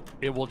on it,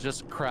 it will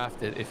just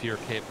craft it if you're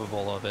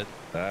capable of it.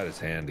 That is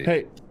handy.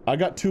 Hey, I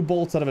got 2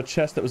 bolts out of a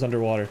chest that was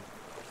underwater.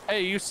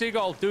 Hey, you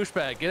seagull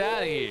douchebag, get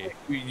out of here.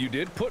 You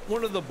did put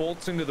one of the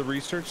bolts into the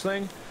research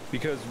thing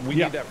because we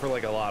Yeah. need that for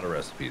like a lot of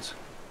recipes.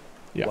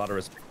 Yeah. A lot of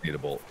recipes need a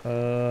bolt.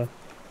 I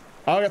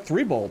got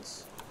 3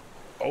 bolts.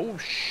 Oh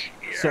shit.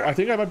 So I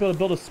think I might be able to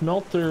build a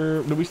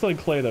smelter. No, we still need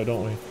clay though,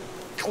 don't we?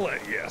 Clay,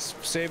 yes.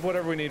 Save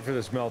whatever we need for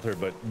the smelter,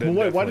 but Well, then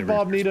wait, why did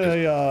Bob need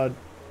research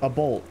a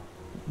bolt?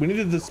 We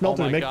needed the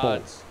smelter Oh to my make God,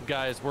 bolts.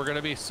 guys, we're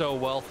gonna be so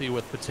wealthy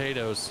with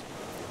potatoes. this.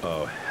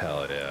 Oh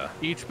hell yeah.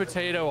 Each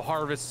potato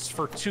harvests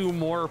for 2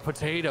 more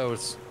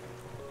potatoes.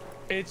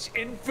 It's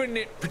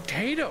infinite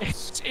potatoes.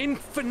 It's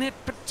infinite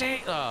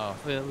potato. Oh,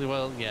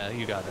 well, yeah,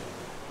 you got it.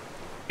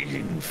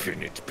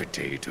 Infinite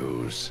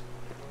potatoes.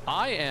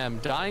 I am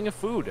dying of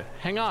food.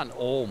 Hang on.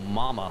 Oh,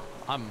 mama.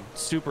 I'm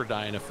super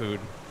dying of food.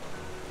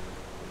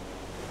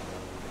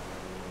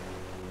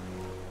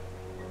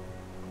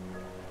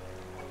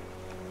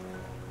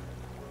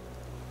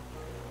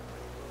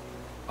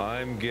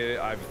 I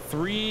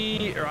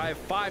have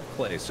 5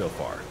 clay so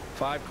far.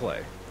 5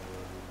 clay.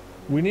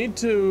 We need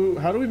to.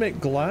 How do we make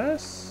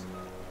glass?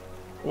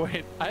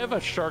 Wait, I have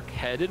a shark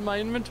head in my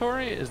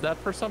inventory. Is that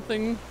for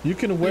something You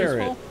can wear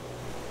useful?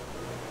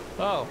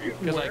 Oh,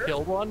 because I Where?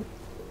 killed one?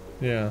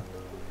 it. Yeah.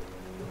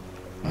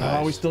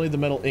 Oh, we still need the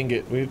metal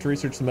ingot. We need to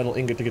research the metal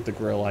ingot to get the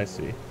grill. I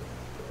see.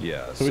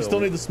 Yeah. So we still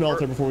need the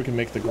smelter before we can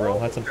make the grill.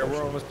 That's We're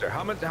unfortunate. almost there.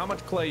 How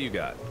much clay you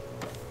got?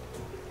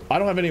 I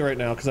don't have any right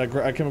now because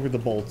I came up with the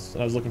bolts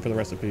and I was looking for the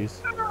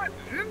recipes.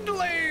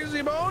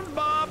 Lazy bones,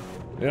 Bob.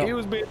 Yeah. He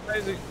was being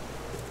lazy.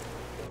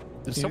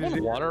 Did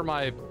someone water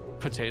my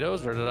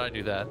potatoes, or did I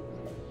do that?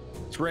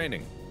 It's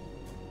raining.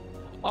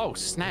 Oh,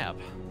 snap.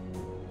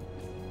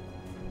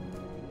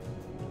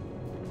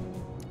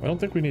 I don't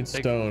think we need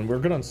stone. We're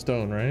good on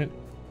stone, right?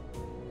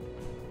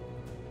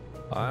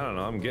 I don't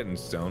know. I'm getting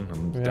stone.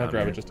 I'm Yeah, down I'll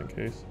grab here. it just in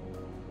case.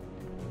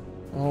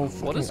 Oh,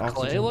 What does fucking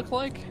clay oxygen. look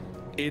like?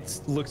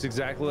 It looks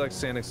exactly like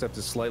sand, except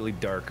it's slightly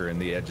darker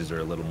and the edges are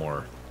a little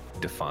more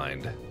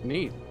defined.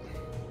 Neat.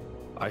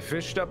 I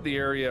fished up the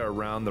area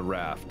around the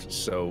raft,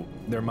 so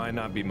there might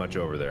not be much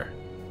over there.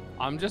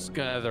 I'm just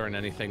gathering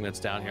anything that's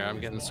down here. I'm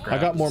getting scrap.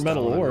 I got more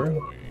metal stone.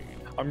 ore.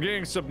 I'm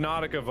getting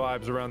Subnautica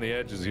vibes around the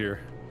edges here.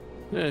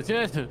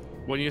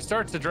 When you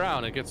start to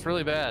drown, it gets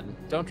really bad.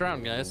 Don't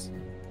drown, guys.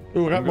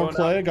 Ooh, I got I'm more going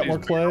clay. out Got more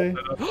these clay.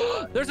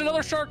 There's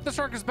another shark. The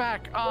shark is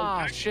back.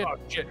 Ah, shit. Oh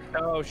shit!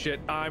 Oh shit!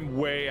 I'm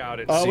way out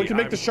at We sea. can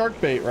make the shark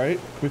bait, right?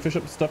 Can we fish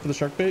up stuff for the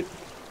shark bait?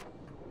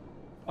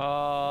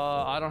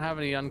 I don't have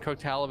any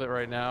uncooked halibut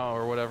right now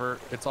or whatever.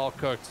 It's all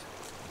cooked.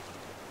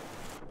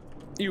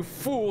 You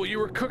fool, you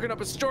were cooking up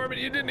a storm and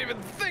you didn't even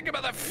think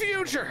about the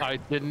future. I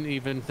didn't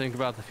even think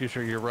about the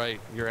future. You're right.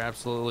 You're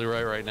absolutely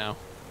right now.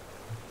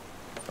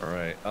 All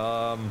right.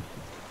 All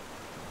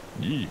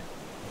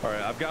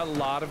right, I've got a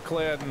lot of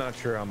clay. I'm not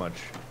sure how much.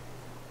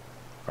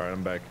 All right,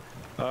 I'm back.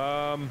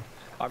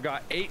 I've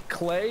got 8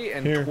 clay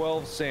and Here.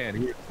 12 sand.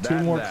 Here, 2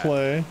 more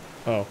clay.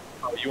 Oh.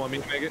 Oh, you want me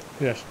to make it?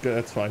 Yeah, good.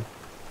 That's fine.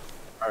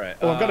 All right.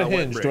 Oh, I've got a wet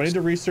hinge. Do I bricks. need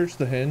to research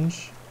the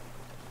hinge?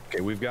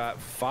 Okay, we've got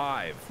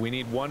 5. We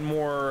need one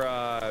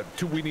more.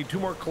 We need 2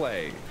 more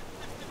clay.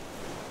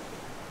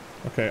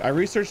 Okay, I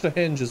researched the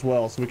hinge as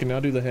well, so we can now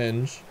do the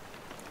hinge.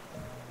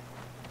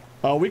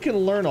 We can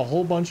learn a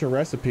whole bunch of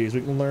recipes.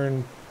 We can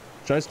learn.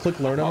 Should I just click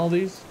learn on all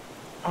these?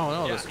 Oh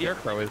no, Yeah, the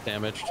scarecrow is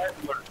damaged.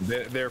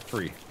 They're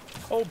free.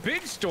 Oh,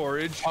 big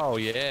storage. Oh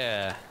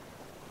yeah.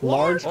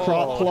 Large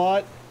crop Oh.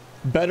 plot,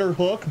 better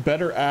hook,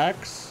 better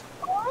axe.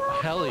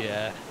 Hell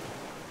yeah.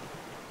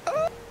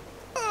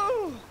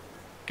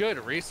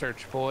 Good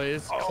research,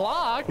 boys.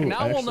 Clock. Ooh, Now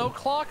we'll actually- know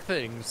clock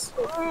things.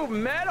 Ooh,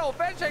 metal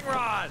fishing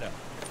rod.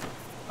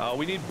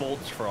 We need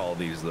bolts for all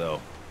these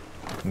though.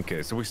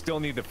 Okay, so we still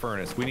need the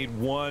furnace. We need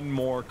 1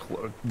 more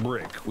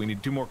brick. We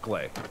need 2 more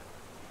clay.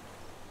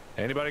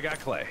 Anybody got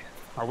clay?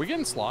 Are we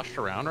getting sloshed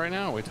around right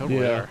now? We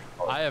totally Yeah.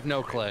 are. I have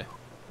no clay.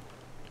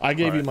 I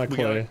gave you Alright, my we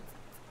gotta- clay.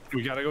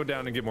 We gotta go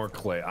down and get more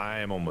clay. I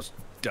am almost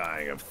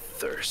dying of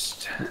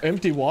thirst.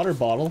 Empty water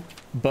bottle,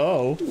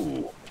 bow,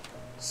 Ooh.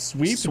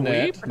 sweep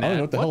net. I don't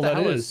know what the hell that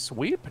is.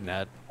 Sweep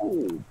net?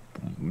 Ooh.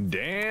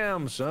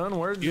 Damn, son,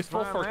 where's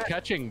Useful for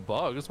catching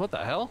bugs. What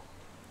the hell?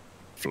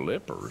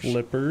 flippers?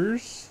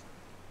 Flippers.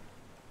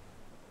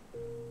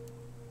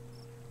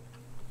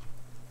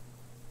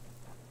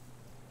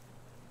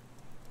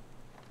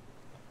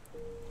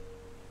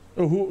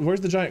 Oh,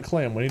 where's the giant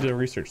clam? We need to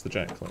research the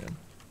giant clam.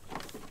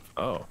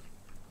 Oh,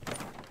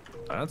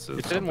 that's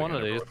It's in one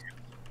of these.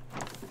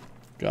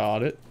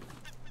 Got it.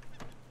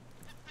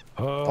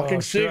 Oh,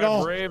 Fucking should I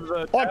seagull. brave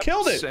the Oh, I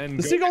killed it! depths and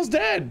The go- seagull's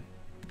dead!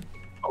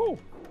 Oh,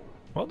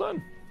 well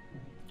done.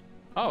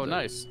 Oh,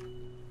 nice.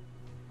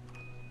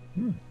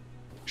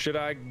 Should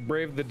I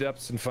brave the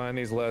depths and find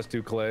these last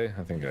 2 clay?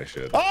 I think I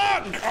should.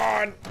 Oh,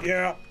 God!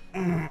 Yeah.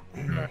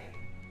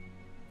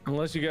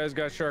 Unless you guys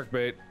got shark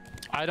bait.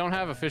 I don't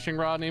have a fishing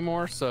rod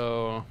anymore,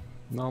 so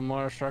no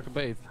more shark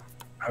bait.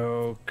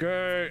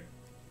 Okay.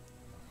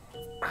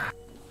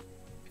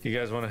 You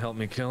guys want to help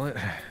me kill it?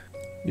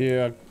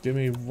 Yeah, give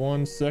me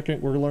 1 second.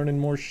 We're learning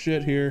more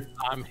shit here.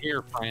 I'm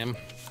here, Pram.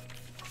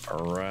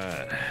 All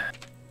right.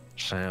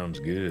 Sounds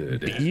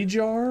good. Bee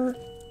jar?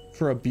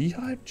 For a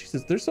beehive?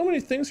 Jesus, there's so many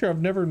things here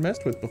I've never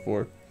messed with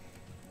before.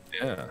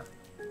 Yeah.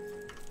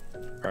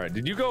 All right.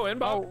 Did you go in,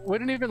 Bob? Oh, we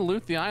didn't even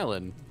loot the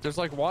island. There's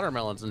like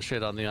watermelons and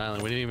shit on the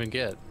island we didn't even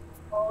get.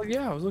 Oh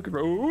yeah, I was looking for.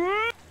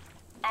 Ooh.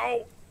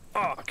 Oh,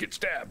 oh, get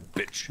stabbed,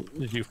 bitch.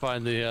 Did you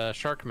find the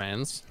shark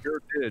mans?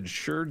 Sure did.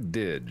 Sure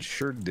did.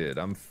 Sure did.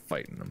 I'm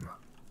fighting them.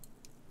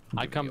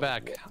 I come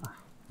back.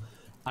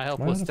 I help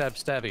Why with not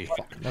stabby.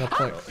 Not a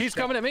point. He's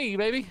coming at me,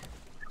 baby.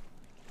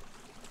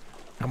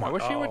 Come I on.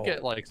 wish he would Oh.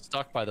 get like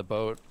stuck by the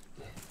boat.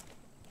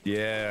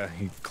 Yeah,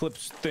 he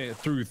clips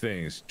through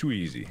things too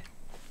easy.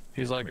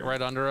 He's like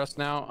right under us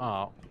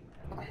now.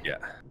 Yeah.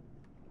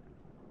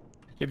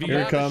 If you Here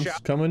it have a comes,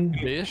 coming.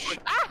 Oh, fish.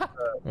 Oh,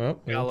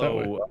 went that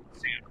way. shallow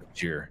sandwich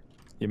here,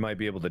 you might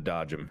be able to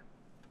dodge him.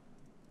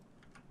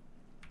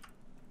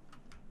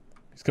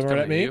 He's coming right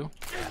at me. You.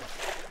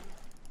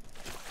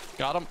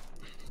 Got him.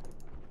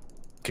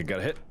 Okay, got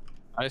a hit.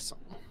 Nice.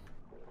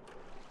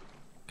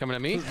 Coming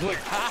at me.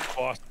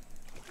 Boss.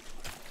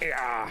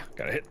 Yeah,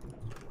 got a hit.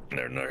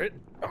 There, another hit.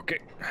 Okay.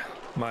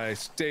 My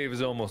stave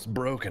is almost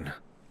broken.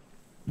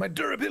 My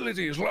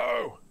durability is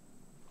low.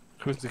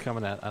 Who's he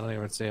coming at? I don't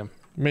even see him.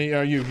 Me,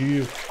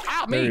 you.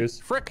 Ah, There me! he is.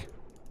 Frick!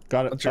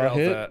 Got it. What's your A health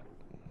hit. at?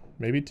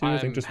 Maybe 2, I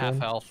think I'm just half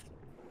 1. health.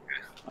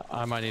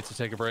 I might need to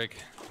take a break.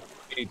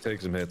 He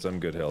takes some hits. I'm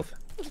good health.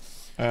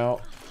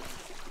 Out.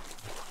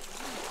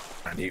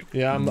 And you,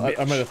 Yeah, I'm at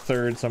bitch. a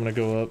 3rd, so I'm gonna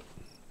go up.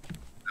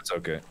 That's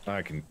okay.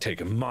 I can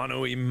take a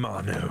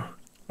mano-y-mano.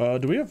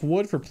 Do we have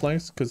wood for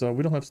planks? Because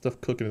we don't have stuff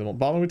cooking at the moment.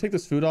 Bob, when we take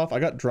this food off, I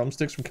got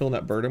drumsticks from killing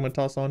that bird I'm gonna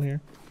toss on here.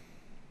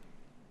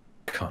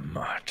 Come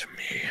at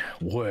me.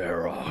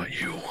 Where are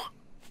you?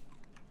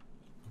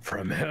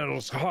 From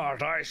hell's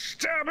heart I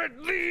stab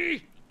at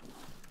thee!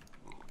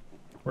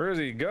 Where does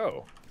he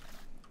go?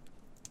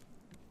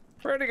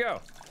 Where'd he go?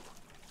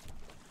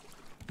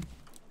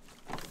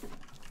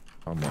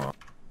 Come on.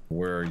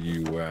 Where are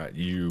you at,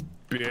 you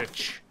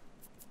bitch?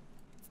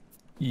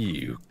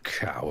 You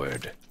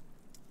coward.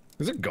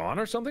 Is it gone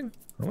or something?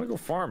 I want to go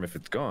farm if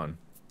it's gone.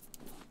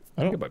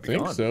 I it don't might be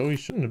think gone. so. He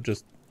shouldn't have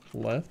just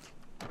left.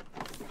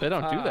 They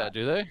don't do that,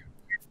 do they?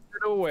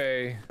 Get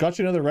away. Got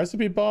you another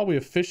recipe, Bob. We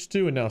have fish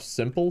stew and now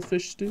simple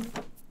fish stew.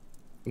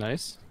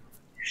 Nice.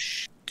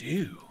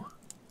 Stew.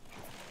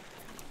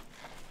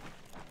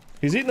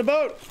 He's eating the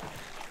boat.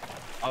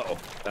 Uh-oh.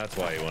 That's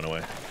why he went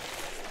away.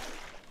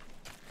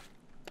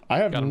 I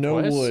have Got him no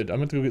twice. wood. I'm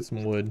going to go get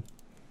some wood.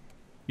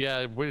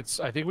 Yeah,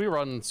 I think we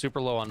run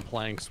super low on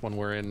planks when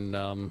we're in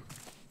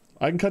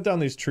I can cut down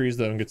these trees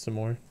though and get some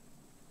more.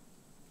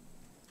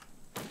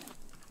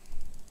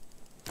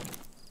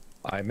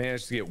 I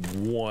managed to get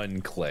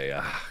 1 clay.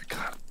 Ah,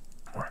 God.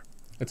 More.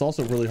 It's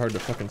also really hard to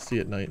fucking see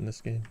at night in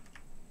this game.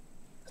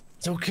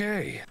 It's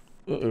okay.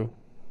 Uh-oh.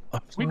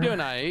 We do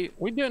night.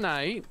 We do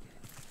night.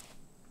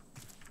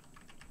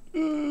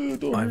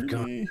 Don't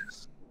hurt me.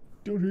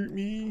 Don't hurt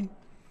me.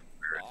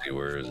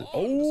 Where is it?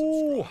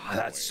 Oh,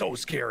 that's so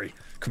scary.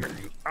 Come here,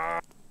 you.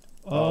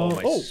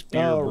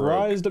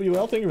 Rise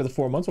WL, thank you for the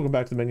 4 months. Welcome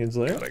back to the Minions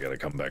Lair. God, I gotta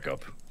come back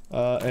up.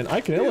 And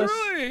Icanillis.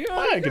 Really?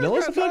 Hi,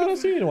 Icanillis. I feel like I don't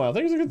see you in a while.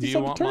 Thanks for Do you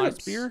want my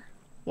spear?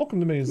 Welcome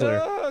to Minions Lair.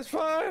 No, it's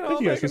fine.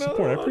 Thank you guys for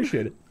support. I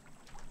appreciate it.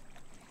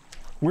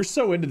 We're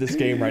so into this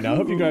game right now. I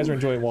hope you guys are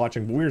enjoying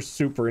watching, but we're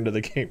super into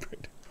the game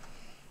right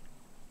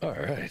now. All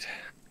right.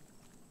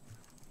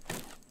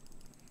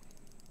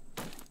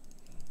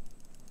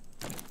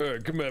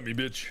 Come at me,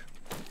 bitch.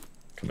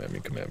 Come at me,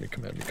 come at me,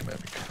 come at me, come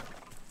at me.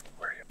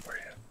 Where are you? Where are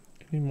you?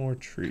 Any more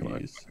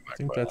trees? I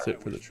think that's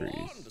it for the trees.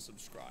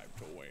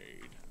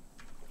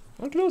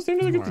 Okay, no,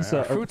 thank you for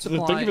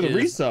the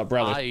resub,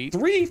 brother.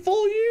 3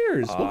 full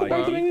years. Welcome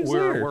back to Minions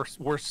Lair.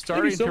 We're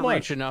starting so to much.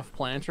 reach enough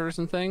planters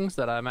and things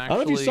that I'm actually. I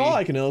don't know if you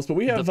saw Icanillis, but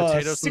we have the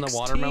potatoes and the 16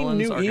 watermelons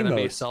new are going to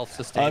be emotes.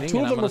 self-sustaining. 2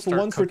 of them are for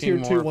one's for tier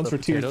 2, one's for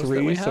tier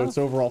 3, so have. it's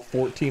overall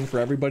 14 for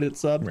everybody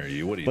that's subbed. Where are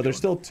you? What are you But there's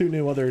still 2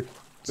 new other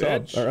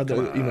subs or other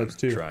emotes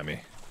too. Try me.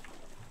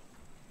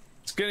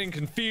 It's getting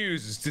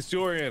confused. It's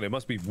disoriented. It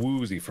must be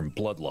woozy from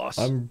blood loss.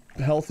 I'm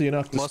healthy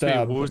enough to Must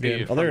stab be woozy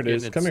again. Oh, there it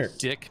is. Come here.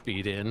 Dick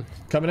beat in.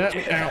 Coming at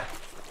me. Ow.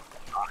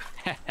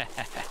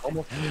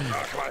 Almost.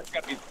 Oh, come on.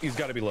 He's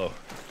got to be low.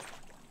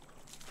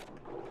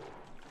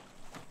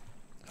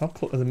 How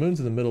close? The moon's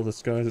in the middle of the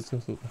skies. It's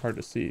hard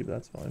to see, but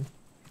that's fine.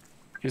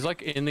 He's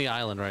like in the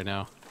island right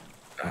now.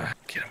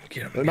 Get him.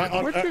 Get him.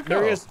 Where'd you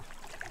there go? he is.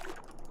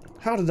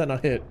 How did that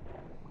not hit?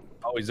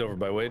 Oh, he's over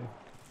by Wade.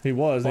 He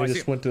was. And he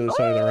just went to the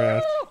side of the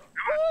raft.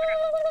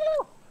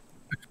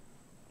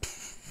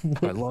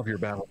 I love your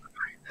battle.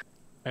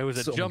 It was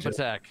a So jump much-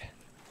 attack.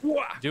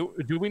 Wow.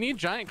 Do we need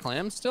giant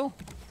clams still?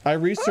 I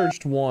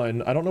researched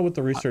one. I don't know what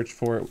the research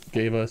for it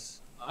gave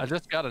us. I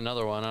just got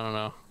another one. I don't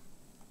know.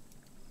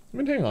 I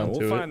mean, hang on to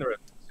We'll it. find the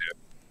rest.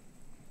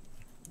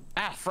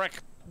 Ah, frick.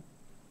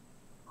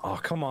 Oh,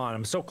 come on.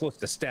 I'm so close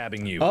to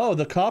stabbing you. Oh,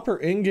 the copper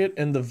ingot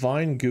and the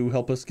vine goo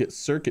help us get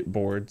circuit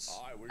boards.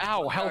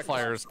 Ow,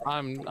 hellfires.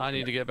 I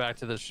need to get back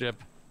to this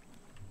ship.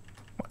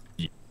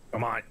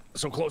 Come on.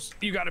 So close.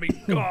 You gotta be.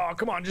 Oh,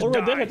 come on. Just Little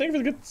Red die. Dick, thank you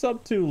for the good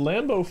sub to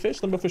Lambo Fish.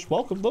 Lambo Fish,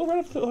 welcome. Little Red,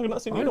 I feel like I've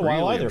not seen you in a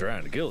while either. I'm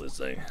trying to kill this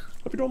thing.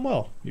 Hope you're doing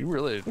well. You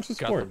really Thanks for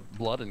got support. the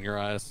blood in your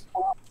eyes.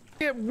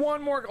 Get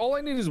 1 more. All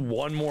I need is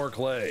 1 more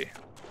clay.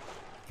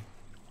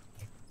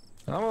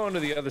 I'm on to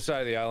the other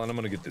side of the island. I'm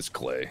gonna get this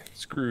clay.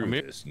 Screw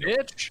this.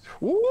 Bitch.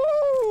 Woo!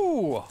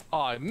 Oh,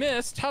 I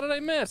missed. How did I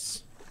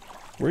miss?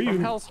 Where are you?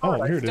 From Hell's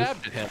Heart. Oh, here I it is.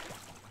 stabbed at him.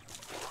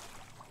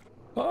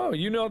 Oh,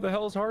 you know the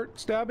Hell's Heart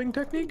stabbing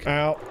technique?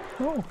 Ow.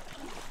 Oh.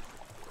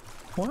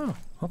 Wow.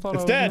 I thought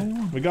It's I was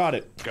dead. We got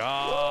it.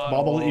 God.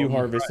 Bob will let you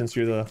harvest since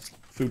you're the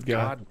food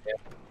guy. God damn.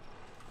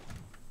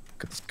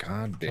 Look at this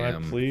goddamn.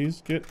 Alright,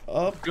 please get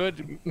up.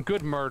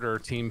 Good murder,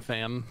 team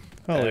fam.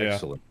 Hell yeah.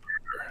 Excellent.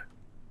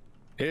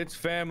 Its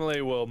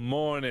family will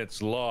mourn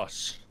its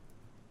loss.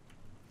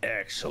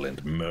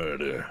 Excellent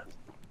murder.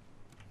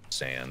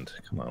 Sand.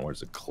 Come on,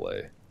 where's the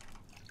clay?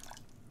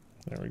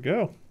 There we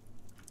go.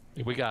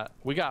 We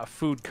got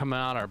food coming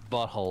out our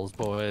buttholes,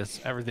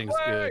 boys. Everything's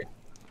good.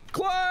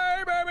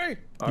 Clay,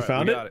 baby! You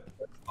found it? Got it.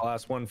 That's the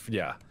last one.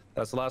 Yeah,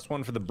 that's the last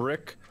one for the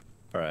brick.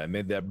 All right, I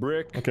made that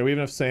brick. Okay, we have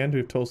enough sand. We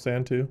have total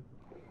sand too.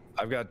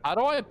 I've got. How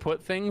do I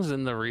put things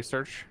in the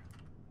research?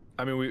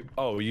 I mean,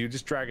 oh, you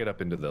just drag it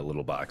up into the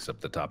little box up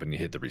the top, and you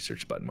hit the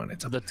research button when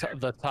it's up there.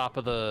 The top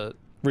of the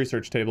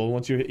Research table.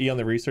 Once you hit E on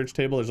the research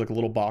table, there's like a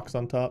little box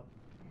on top.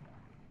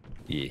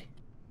 Yeah.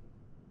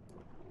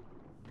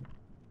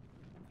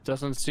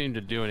 doesn't seem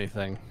to do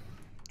anything.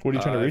 What are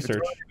you trying to if it's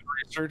research?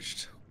 already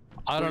researched.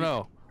 I don't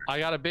know. I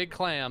got a big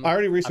clam. I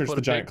already researched put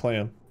the a giant big-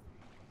 clam.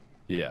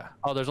 Yeah.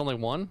 Oh, there's only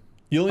one?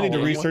 You only need to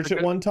only research one?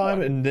 it one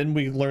time, and then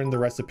we learn the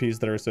recipes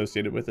that are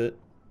associated with it.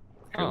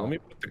 Here, let me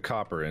put the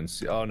copper in.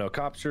 Oh no,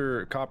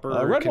 copper.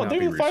 Red one, cannot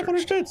thank you be for 500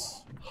 researched.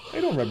 bits. How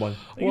you doing, Red one?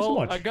 Thank you so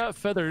much. I got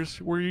feathers.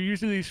 Were you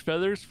using these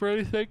feathers for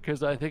anything?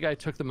 Because I think I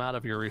took them out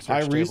of your research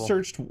I table.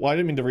 researched. Well, I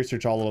didn't mean to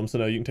research all of them, so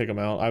no, you can take them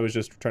out. I was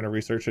just trying to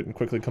research it and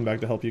quickly come back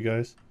to help you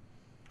guys.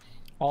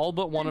 All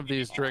but one of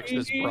these tricks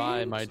is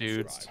Bry, my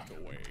dudes.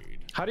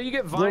 How do you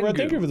get Little vine Red,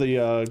 thank you goo? for the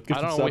I gifted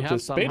don't know, sub we to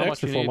have some. How Spadex much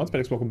for you 4 need? months.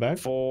 Spadex, welcome back.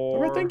 For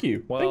Little Red, thank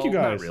you. Well, Thank you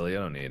not guys. really.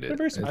 I don't need it. You're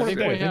very I supportive think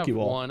day. we Thank have you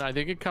all. one. I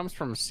think it comes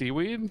from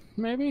seaweed,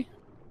 maybe?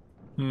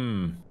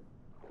 Thought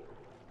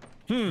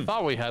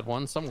we had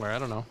one somewhere. I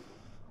don't know.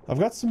 I've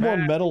got some more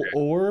metal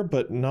ore,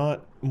 but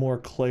not more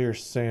clay or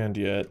sand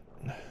yet.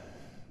 Oh,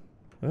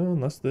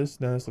 unless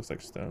this. No, this looks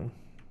like stone.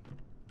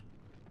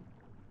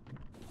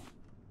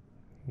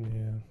 Yeah.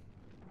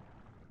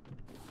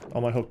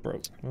 Oh, my hook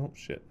broke. Oh,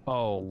 shit.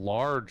 Oh,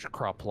 large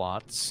crop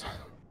plots.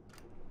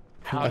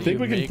 How I do think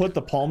you we can make- put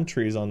the palm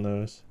trees on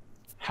those.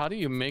 How do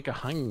you make a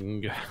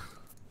hang?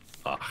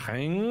 A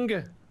hang?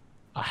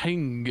 A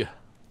hang.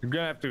 You're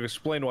gonna have to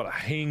explain what a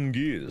hang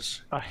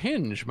is. A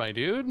hinge, my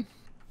dude.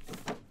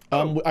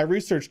 I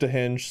researched a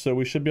hinge, so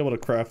we should be able to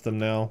craft them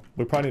now.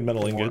 We probably need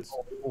metal ingots.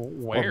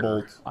 Where? Or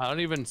bolts. I don't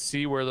even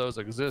see where those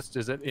exist.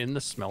 Is it in the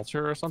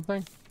smelter or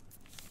something?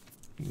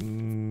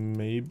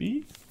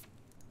 Maybe?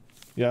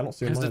 Yeah, I don't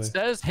see them Because it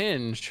either. says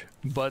hinge,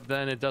 but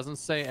then it doesn't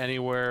say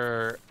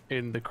anywhere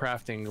in the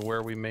crafting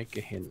where we make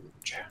a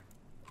hinge.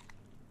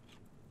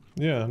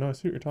 Yeah, no, I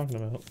see what you're talking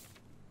about.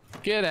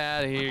 Get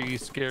out of here, you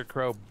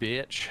scarecrow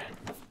bitch.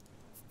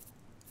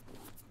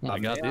 Oh my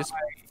god,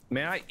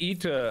 May I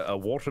eat a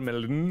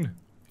watermelon?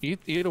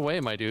 eat away,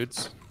 my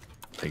dudes.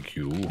 Thank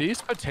you.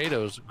 These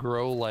potatoes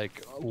grow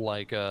like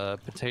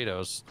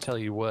potatoes. Tell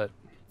you what,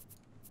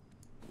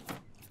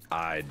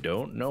 I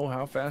don't know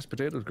how fast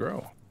potatoes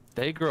grow.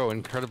 they grow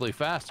incredibly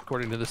fast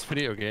according to this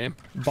video game.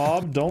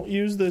 Bob, don't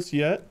use this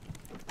yet.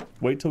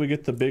 Wait till we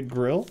get the big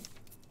grill.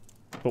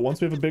 But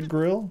once we have a big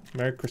grill,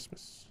 Merry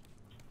Christmas.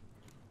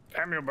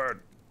 Damn you,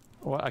 bird.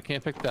 Well, I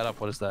can't pick that up.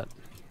 What is that?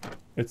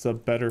 It's a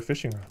better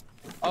fishing rod.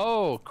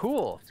 Oh,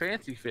 cool.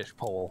 Fancy fish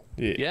pole.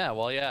 Yeah.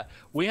 Well, yeah.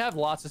 We have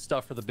lots of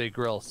stuff for the big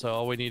grill, so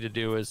all we need to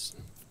do is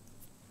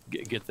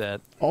get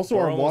that. Also,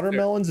 We're our almost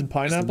watermelons and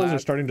pineapples are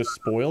last starting to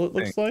spoil, it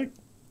looks like.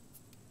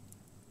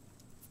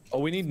 Oh,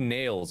 we need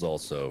nails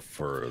also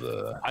for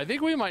the... I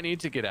think we might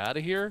need to get out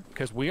of here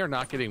because we are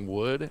not getting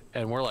wood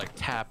and we're like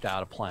tapped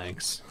out of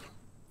planks.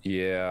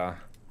 Yeah.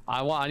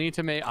 I want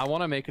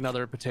to make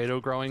another potato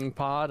growing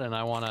pod, and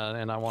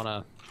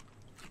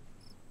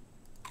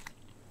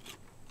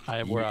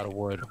we're out of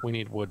wood. We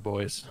need wood,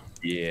 boys.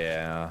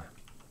 Yeah.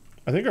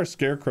 I think our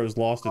scarecrow's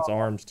lost its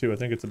arms too. I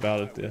think it's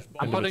about at the end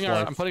I'm of its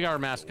life. putting our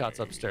mascots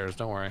upstairs.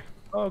 Don't worry.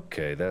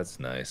 Okay, that's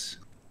nice.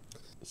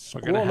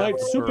 Squirrel Knight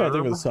Super, I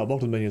think with a sub.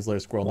 Welcome to Minions Lair,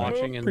 Squirrel Knight.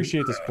 Watching in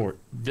Appreciate the support.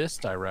 this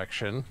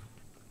direction,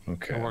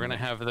 Okay. and we're gonna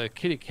have the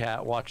kitty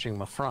cat watching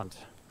the front,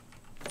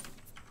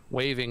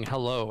 waving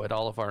hello at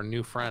all of our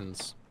new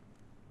friends.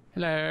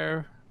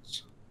 Hello.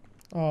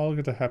 Oh, look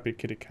at the happy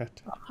kitty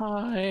cat.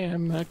 I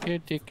am a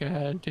kitty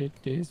cat. It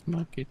is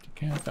my kitty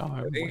cat.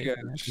 I think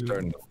I'm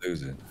starting to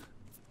lose it.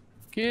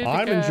 Kitty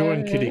I'm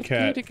enjoying kitty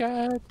cat. Kitty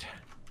cat.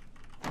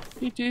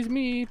 It is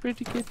me,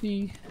 pretty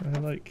kitty. I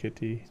like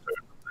kitty.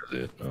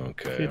 Is it?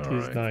 Okay, Kitty's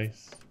alright.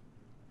 nice.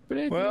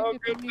 Pretty Well, kitty.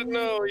 good to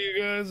know you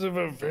guys have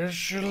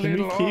officially Can we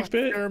lost keep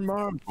it? your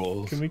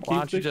marbles. Can we keep Why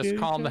don't you the just kitty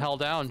calm the cat? hell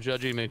down,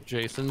 Judgy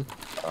McJason?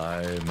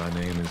 My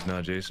name is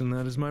not Jason,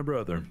 that is my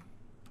brother.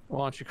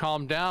 Why don't you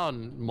calm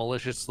down,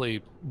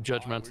 maliciously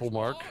judgmental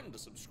Mark?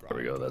 There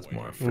we go, that's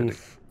more fitting.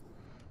 Oof.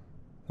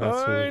 That's,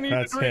 I need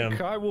that's a drink.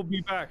 him. I will be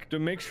back to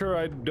make sure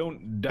I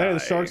don't die. Hey, the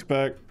shark's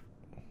back.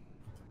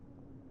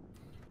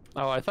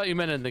 Oh, I thought you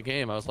meant in the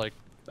game. I was like,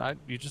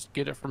 you just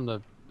get it from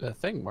the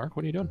thing, Mark.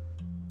 What are you doing?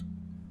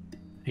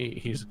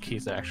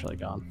 He's actually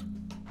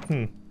gone.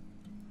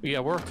 Yeah,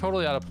 we're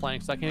totally out of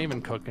planks. I can't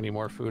even cook any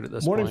more food at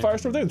this Morning point.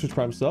 Firestorm, thank you, Twitch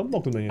Prime sub.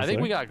 Welcome to Minions I think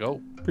Lair. we gotta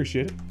go.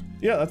 Appreciate it.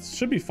 Yeah, that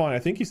should be fine. I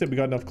think he said we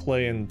got enough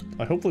clay, and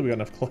hopefully we got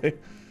enough clay.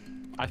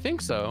 I think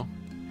so.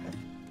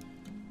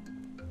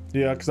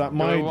 Yeah, because Do we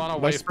my want to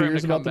wait for him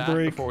spear's to come about to back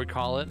break. before we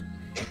call it?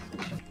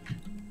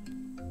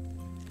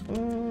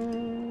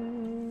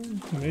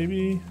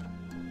 Maybe.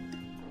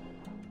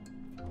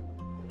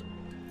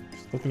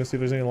 Just looking to see if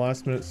there's any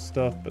last minute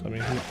stuff, but I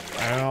mean,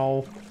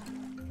 ow.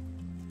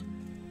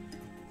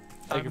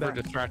 Thank you for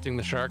distracting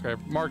the shark.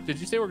 Mark, did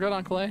you say we're good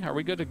on clay? Are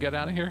we good to get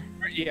out of here?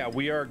 Yeah,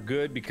 we are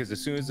good because as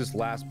soon as this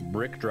last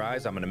brick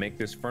dries, I'm gonna make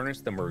this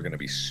furnace. Then we're gonna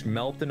be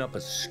smelting up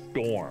a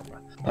storm.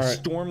 A All right.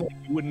 storm like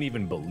you wouldn't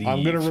even believe.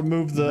 I'm gonna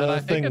remove Then I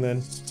the think thing then.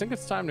 I think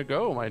it's time to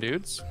go, my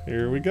dudes.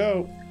 Here we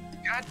go.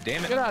 God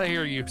damn it! Get out of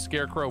here, you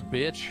scarecrow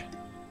bitch.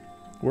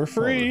 We're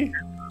free.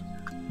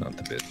 Not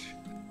the bitch.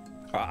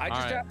 I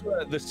just All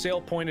have the sail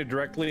pointed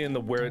directly in the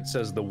where it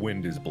says the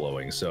wind is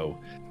blowing. So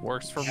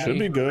Works for Should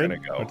me. be good,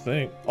 gonna go. I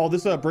think. Oh,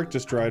 this brick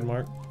just dried,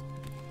 Mark.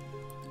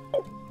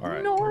 all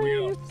right, here we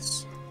go.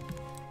 Nice.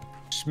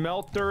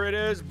 Smelter it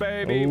is,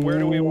 baby. Where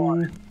do we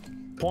want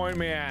it? Point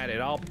me at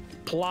it. I'll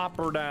plop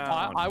her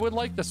down. I would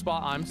like the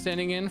spot I'm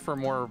standing in for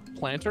more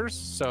planters,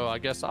 so I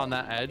guess on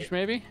that edge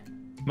maybe.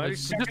 Maybe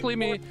Just leave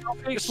me.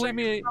 Just leave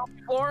me.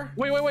 floor.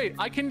 Wait.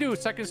 I can do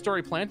second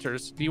story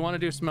planters. Do you want to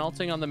do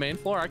smelting on the main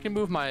floor? I can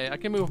move my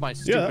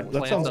stupid that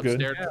plants sounds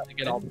good. upstairs to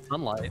get all the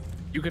sunlight.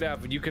 You could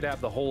have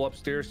the whole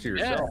upstairs to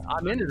Yeah, yourself.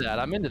 I'm into that.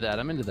 I'm into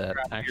that.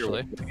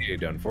 Actually.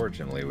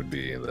 Unfortunately, would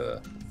be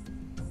the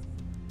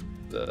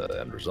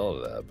end result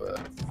of that. But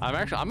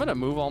I'm gonna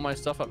move all my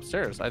stuff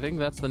upstairs. I think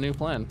that's the new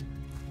plan.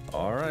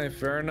 all right,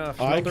 fair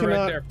enough. I Smelter right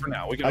cannot- there for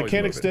now. We can I always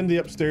can't move extend the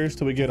upstairs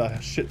till we get a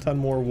shit ton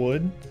more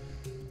wood.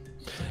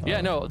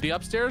 Yeah, no, the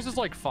upstairs is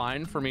like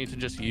fine for me to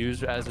just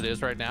use as it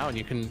is right now, and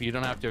you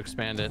don't have to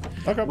expand it.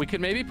 Okay. We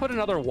could maybe put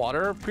another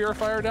water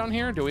purifier down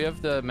here. Do we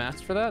have the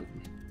mats for that?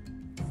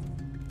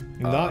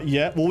 Not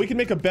yet. Well, we can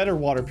make a better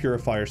water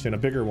purifier soon, a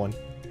bigger one.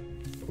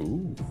 it.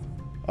 Ooh.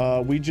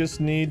 We just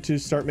need to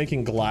start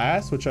making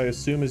glass, which I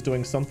assume is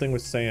doing something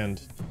with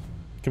sand.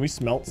 Can we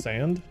smelt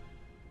sand?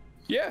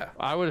 Yeah.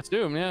 I would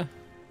assume, yeah.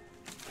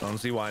 I don't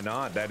see why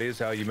not. That is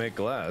how you make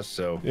glass,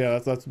 so. Yeah,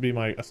 that's be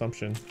my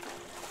assumption.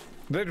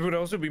 That would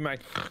also be my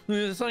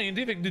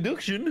scientific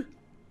deduction.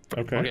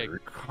 Okay. Okay,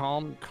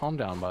 calm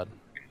down, bud.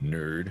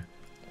 Nerd.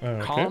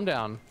 Okay. Calm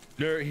down.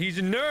 Nerd. He's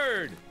a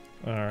nerd.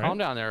 All right. Calm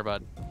down there,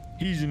 bud.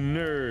 He's a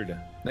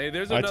nerd. Hey,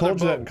 there's I another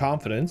told you that boat. in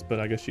confidence, but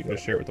I guess you can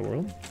just share it with the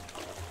world.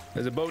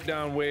 There's a boat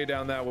way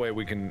down that way.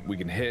 We can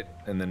hit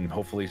and then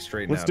hopefully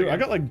straighten Let's out. do it. I again.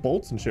 got like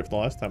bolts and shit the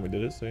last time we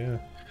did it, so yeah.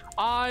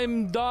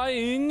 I'm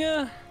dying.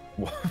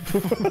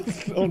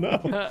 Oh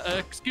no.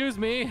 Excuse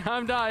me,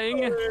 I'm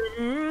dying.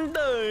 I'm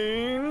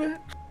dying.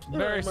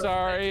 Very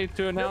sorry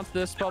to announce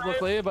this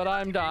publicly, but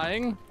I'm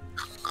dying.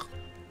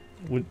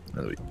 Would,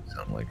 That's what you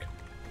sound like.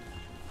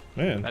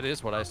 man. That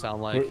is what I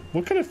sound like.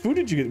 What kind of food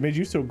did you get that made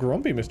you so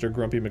grumpy, Mr.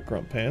 Grumpy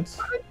McGrump Pants?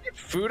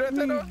 Food at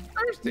the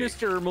thirsty.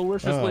 Mr.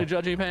 Maliciously Oh.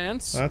 Judgy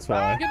Pants. That's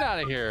why. Get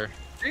out of here.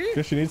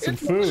 Guess you need some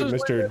It's food, maliciously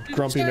Mr.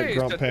 Grumpy say,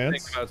 McGrump such a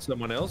Pants. thing about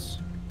someone else.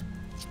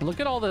 Look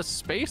at all this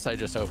space I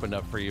just opened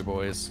up for you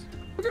boys.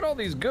 Look at all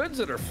these goods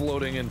that are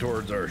floating in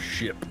towards our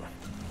ship.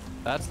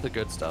 That's the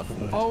good stuff.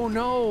 Oh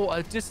no,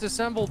 I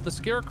disassembled the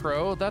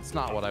scarecrow. That's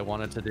not what I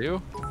wanted to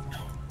do.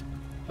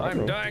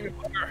 I'm dying of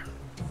hunger.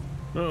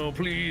 Oh,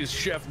 please,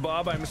 Chef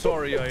Bob, I'm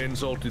sorry I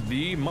insulted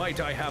thee. Might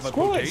I have a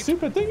Squirrel potato?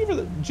 Super, thank you for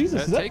the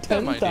Jesus. Is that Take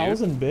that, my dude.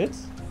 10,000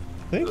 bits?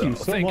 Thank you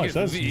so thank much. you,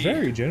 That's thee.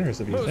 very generous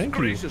of you. Most Thank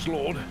you. gracious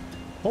Lord.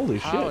 Holy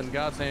How shit. in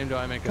God's name do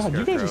I make a God,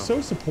 you scarecrow? guys are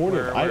so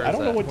supportive. Where I is don't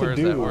know that? what Where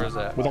to is that? do Where is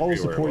that? with all the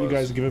Everywhere support you it guys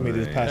was. have given me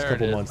these There past There it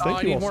couple is. months. Oh, Thank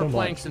I you need all more so much.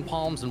 planks and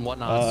palms and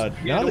whatnot.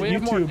 Yeah, Now do that we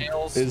have more YouTube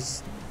nails?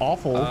 is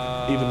awful,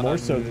 even more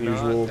so than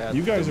usual,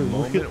 you guys are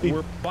really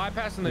We're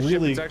bypassing the really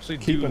ship. It's actually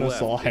keeping due us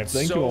left. alive. It's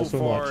Thank you all so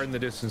far much. in the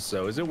distance,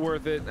 though. Is it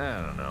worth it?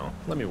 I don't know.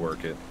 Let me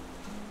work it.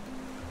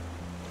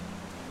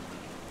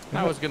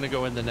 I was gonna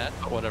go in the net,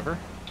 but whatever.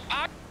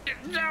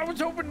 I was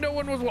hoping no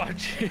one was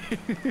watching.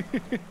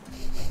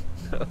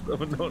 No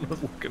one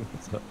was looking.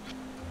 So.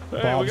 Hey,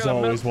 we Bob's got a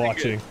always metal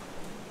watching. ticket.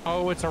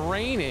 Oh, it's a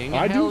raining.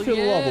 I do Hell feel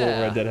the love, little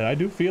yeah. Red Deadhead. I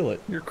do feel it.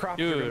 Your crops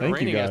Dude, are Thank gonna... you,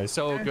 raining guys. is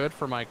so good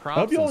for my crops.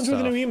 I hope you all and enjoy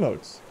the new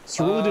stuff. emotes.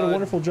 Cerulli did a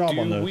wonderful job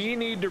on Do those. we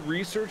need to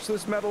research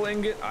this metal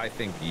ingot? I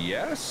think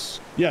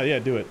yes. Yeah,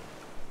 do it.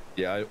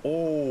 Yeah.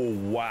 Oh,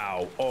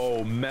 wow.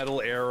 Oh,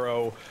 metal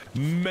arrow,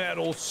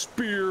 metal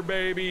spear,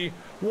 baby.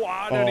 Wow,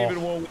 I don't Oh.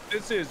 even know what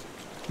this is.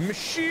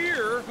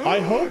 Mashir. I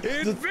hope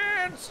the-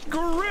 Advanced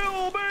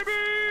grill,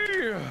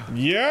 baby.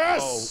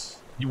 Yes!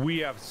 We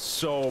have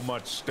so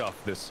much stuff.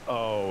 This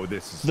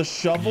is The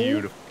shovel?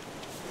 beautiful.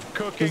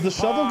 Cooking Does the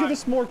shovel pot. give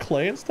us more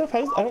clay and stuff? I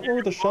don't know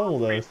what the shovel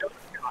does.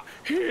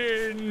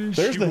 Hinge.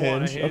 There's the You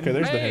want a hinge. Okay,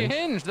 there's the Hey, hinge.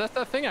 hinge. That's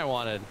the thing I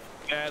wanted.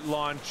 Net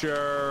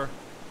launcher.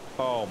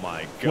 Oh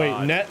my god. Wait,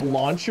 net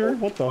launcher?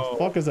 What the Oh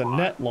fuck is a my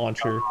net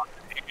launcher?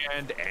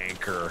 And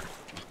anchor.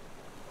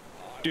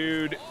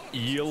 Dude,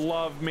 you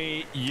love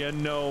me, you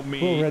know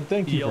me. Well, Red,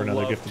 thank you for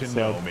another love gifted to sub.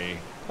 know me.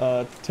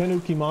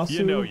 Tenukimasu,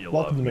 You know you welcome to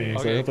love the me. meeting.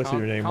 Okay, I hope I said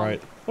your name calm-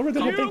 right. Oh, Red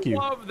Deadhead, thank you.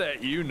 love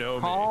that you know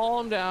me.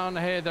 Calm down.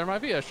 Hey, there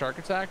might be a shark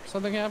attack or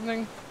something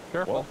happening.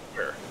 Careful. Well,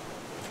 where?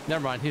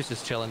 Never mind. He's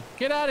just chilling.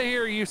 Get out of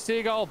here, you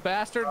seagull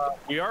bastard.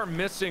 We are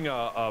missing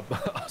a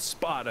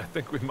spot. I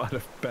think we might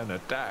have been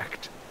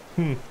attacked.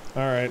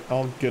 Alright,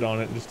 I'll get on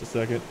it in just a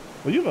second.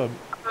 Well, you have a...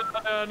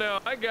 No,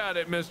 I got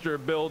it,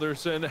 Mr.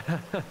 Builderson.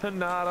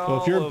 Not all.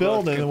 Well, if you're of us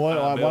building, can then why do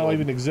I build.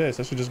 even exist?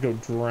 I should just go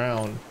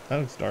drown. That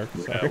looks dark.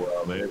 Yeah, Sorry.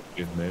 well, maybe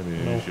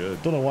No, you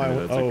should. don't know why. Maybe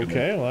that's a Oh, good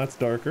okay. Well, that's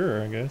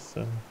darker, I guess.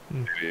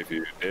 Maybe if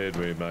you did,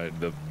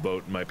 the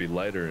boat might be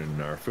lighter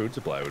and our food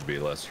supply would be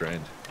less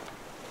strained.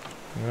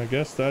 I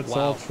guess that's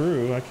Wow. all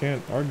true. I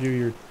can't argue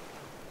your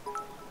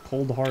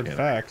cold, hard Can't.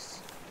 facts.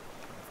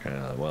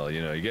 Well,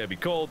 you know, you gotta be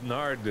cold and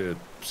hard to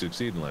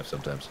succeed in life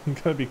sometimes. You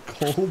gotta be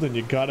cold and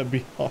you gotta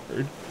be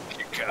hard.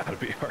 You gotta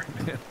be hard,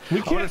 man. We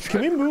I wanna can't. try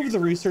Can we to move the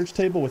research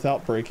table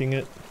without breaking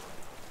it?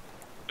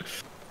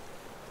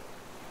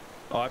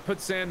 Oh, I put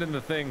sand in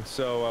the thing,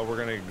 so we're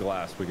gonna get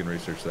glass. We can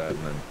research that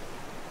and then.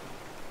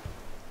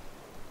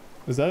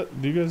 Is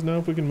that? Do you guys know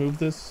if we can move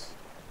this?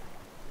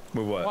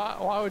 Move what?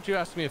 Why would you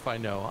ask me if I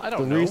know? I The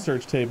don't know.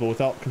 research table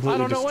without completely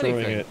don't know destroying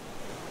anything. it.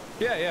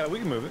 Yeah, we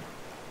can move it.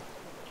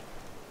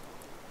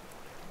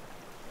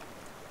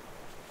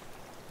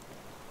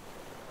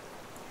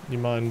 You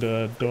mind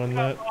doing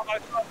that? Oh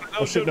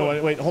Oh shit! No,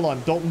 wait, hold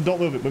on. Don't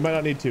move it. We might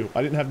not need to.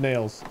 I didn't have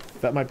nails.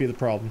 That might be the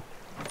problem.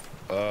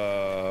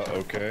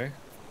 Okay.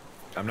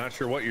 I'm not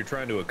sure what you're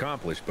trying to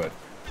accomplish, but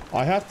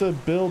I have to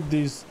build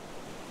these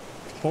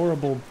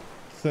horrible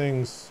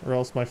things, or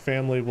else my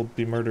family will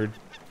be murdered.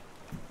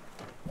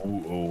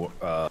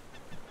 okay.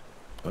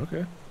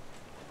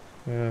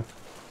 Yeah,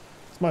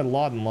 it's my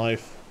lot in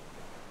life.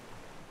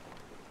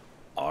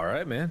 All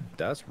right, man.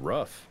 That's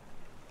rough.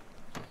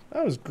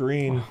 I was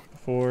green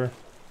before.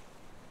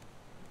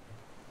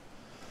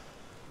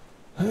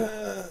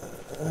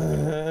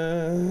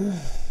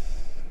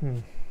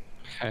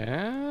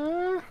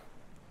 Okay.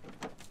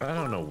 I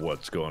don't know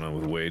what's going on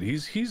with Wade.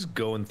 He's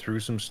going through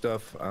some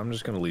stuff. I'm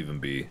just gonna leave him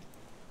be.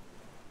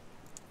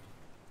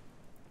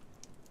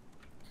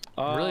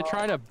 Really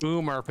trying to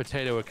boom our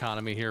potato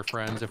economy here,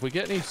 friends. If we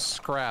get any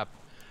scrap,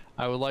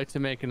 I would like to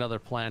make another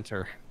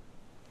planter.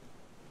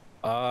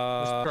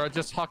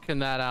 Just hucking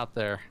that out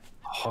there.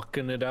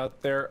 Hucking it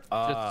out there.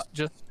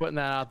 Just putting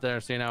that out there,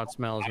 seeing how it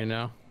smells, you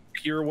know.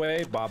 Your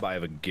way, Bob. I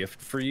have a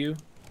gift for you.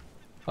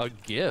 A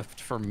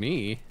gift for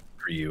me?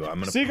 For you.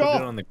 I'm gonna put it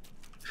on the.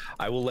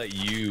 I will let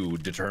you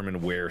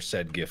determine where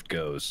said gift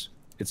goes.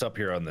 It's up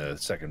here on the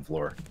second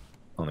floor,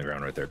 on the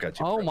ground right there. Got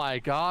you. Oh my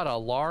God! A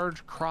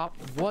large crop.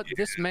 What?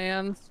 Yeah.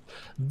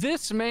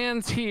 This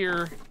man's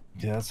here.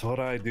 Yeah, that's what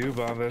I do,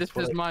 Bob. This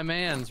is my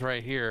man's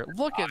right here.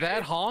 Look at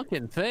that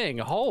honking thing.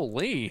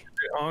 Holy. Is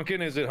it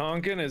honking? Is it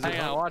honking? Is it?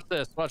 Hang on, watch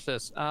this. Watch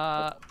this.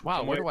 Wow.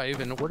 Where do I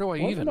even? I'm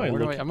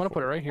gonna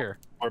put it right here.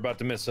 We're about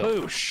to miss up.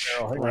 Boosh.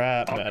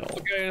 Scrap metal.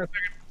 Okay,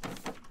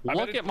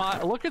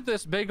 Look at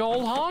this big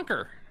old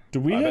honker. Do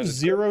we have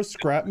 0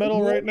 scrap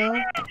metal right now?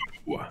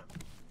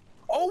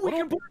 Oh, we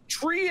can put a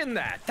tree in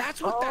that.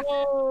 That's what that.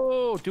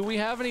 Oh, do we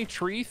have any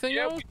tree things?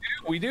 Yeah,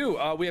 we do.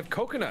 We have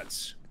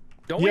coconuts.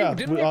 Don't yeah,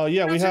 we?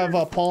 We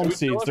have palm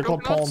seeds. They're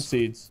called palm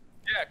seeds.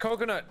 Yeah,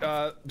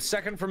 coconut.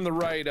 Second from the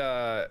right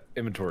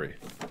inventory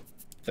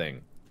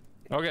thing.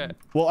 Okay.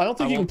 Well, I don't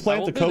think you can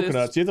plant the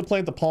coconuts. You have to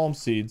plant the palm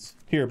seeds.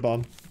 Here,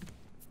 bum.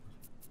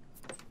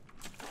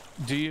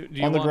 Do you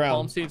want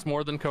palm seeds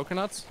more than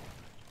coconuts?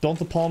 Don't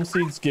the palm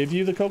seeds give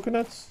you the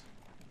coconuts?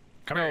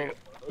 No,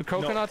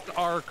 coconuts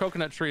are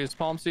coconut trees.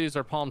 Palm seeds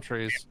are palm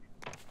trees.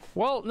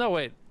 Well, no,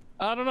 wait.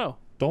 I don't know.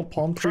 Don't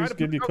palm trees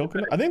give you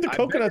coconut? I think the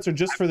coconuts are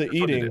just for the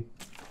eating.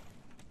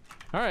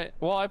 All right.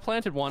 Well, I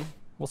planted one.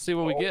 We'll see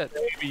what we get.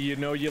 Baby, you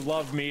know you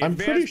love me. I'm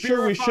pretty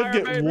sure we should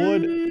get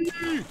wood.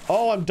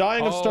 Oh, I'm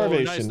dying of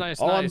starvation.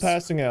 Nice. I'm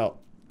passing out.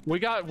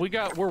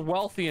 We're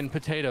wealthy in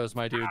potatoes,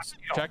 my dudes.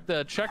 Check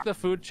the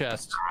food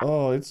chest.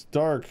 Oh, it's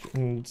dark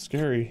and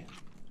scary.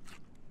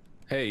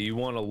 Hey, you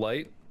want a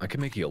light? I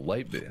can make you a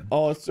light, man.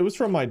 Oh, it was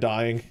from my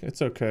dying.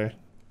 It's okay.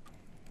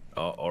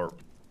 All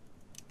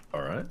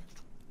right.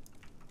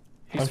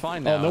 He's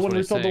fine now. Oh, no one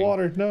refilled the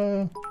water.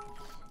 No.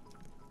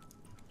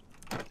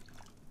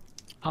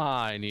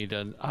 I need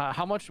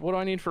how much? What do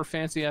I need for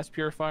fancy ass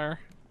purifier?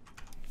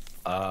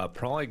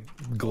 Probably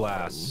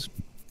glass.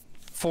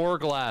 4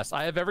 glass.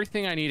 I have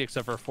everything I need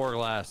except for 4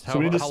 glass. So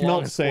we need to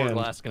smelt sand. 4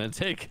 glass gonna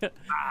take?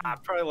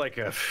 Probably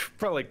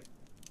like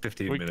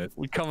 15 minutes.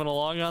 We coming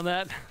along on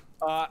that?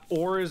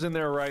 Ore is in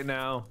there right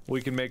now.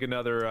 We can make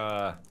another.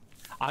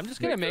 I'm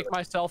just gonna make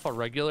myself a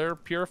regular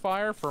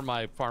purifier for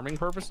my farming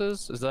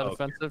purposes. Is that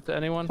offensive to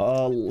anyone?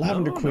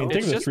 Lavender Queen.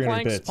 It's just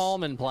planks,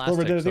 palm, and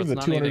plastic, so it's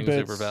not anything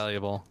super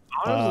valuable.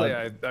 Honestly,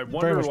 I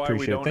wonder why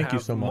we don't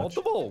have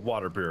multiple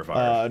water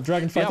purifiers.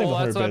 Dragonfly, yeah, well,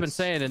 that's what I've been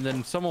saying, and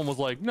then someone was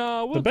like,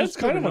 "No, we'll just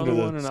get another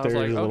one," and I was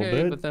like,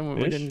 "Okay," but then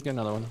we didn't get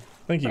another one.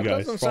 Thank you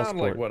guys. That doesn't sound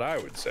like what I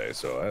would say,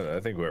 so I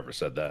think whoever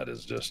said that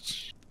is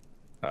just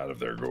out of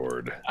their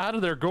gourd. Out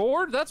of their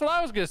gourd? That's what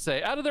I was gonna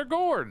say. Out of their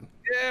gourd.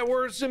 Yeah,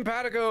 we're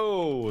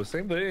simpatico.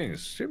 Same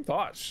things, same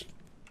thoughts.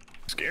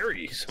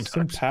 Scary sometimes.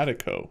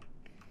 Simpatico.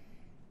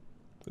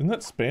 Isn't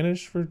that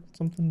Spanish for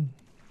something?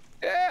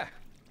 Yeah,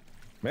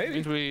 maybe. It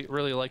means we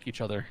really like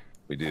each other.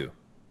 We do.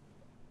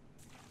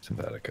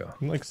 Simpatico.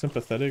 I'm like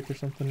sympathetic or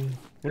something.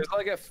 It's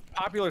like a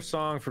popular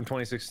song from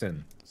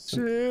 2016.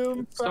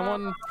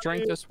 Someone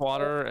drank this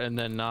water and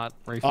then not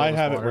refill I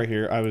have it right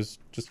here. I was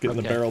just getting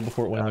the barrel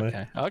before it went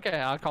away. Okay,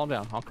 I'll calm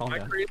down. I'll calm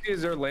down. Am I crazy?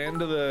 Is there land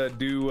to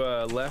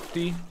the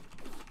lefty?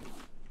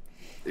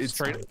 It's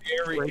straight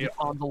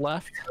on the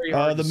left.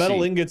 The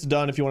metal ingot's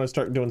done if you want to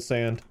start doing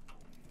sand.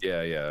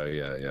 Yeah.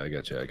 I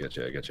got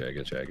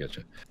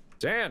you.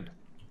 Sand.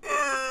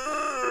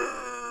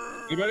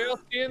 Anybody else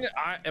seeing it?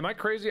 Am I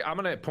crazy? I'm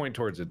gonna point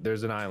towards it.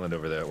 There's an island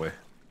over that way.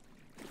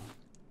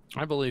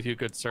 I believe you,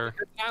 good sir.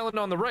 There's an island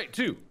on the right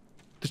too.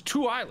 There's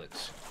 2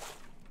 islands.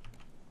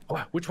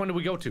 Oh, which one do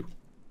we go to?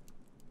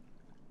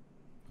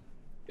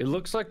 It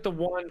looks like the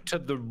one to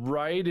the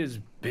right is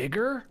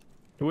bigger.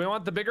 Do we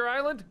want the bigger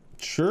island?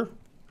 Sure.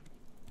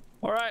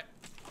 All right.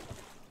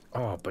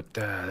 Oh, but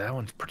that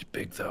one's pretty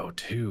big though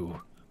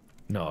too.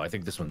 No, I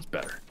think this one's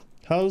better.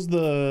 How's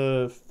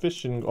the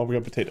fishing? Oh, we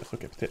got potatoes.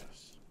 Okay,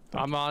 potatoes.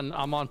 I'm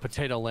on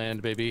potato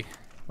land, baby.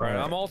 Right.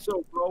 I'm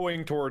also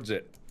rowing towards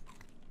it.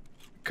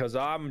 Cause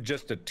I'm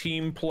just a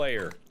team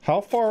player.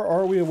 How far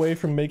are we away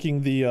from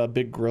making the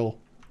big grill?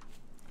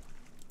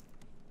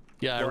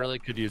 Yeah, I really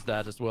could use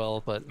that as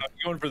well, but I'm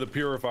going for the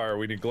purifier.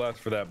 We need glass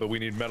for that, but we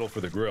need metal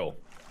for the grill.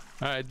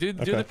 All right, do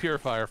the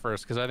purifier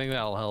first, because I think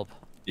that'll help.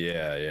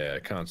 Yeah,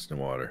 constant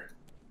water.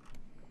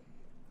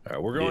 All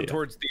right, we're going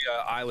towards the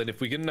island.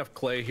 If we get enough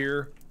clay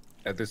here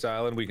at this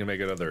island, we can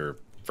make another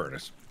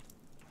furnace.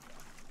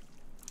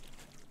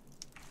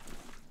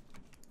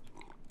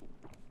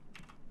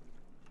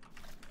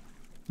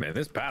 Man,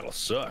 this paddle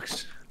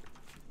sucks.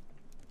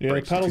 Yeah,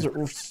 the paddles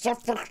are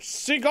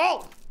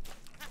seagull.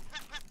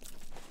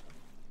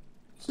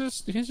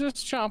 He's just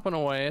chomping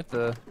away at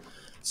the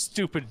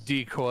stupid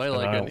decoy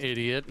like an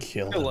idiot.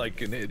 Kill him.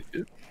 Like an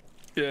idiot.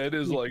 Yeah, it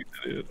is like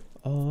an idiot.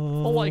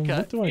 Like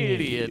an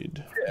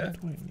idiot. Yeah.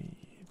 What do I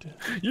need?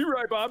 You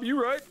right, Bob.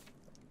 You right.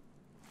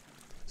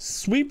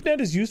 Sweep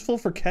net is useful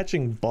for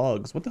catching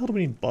bugs. What the hell do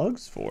we need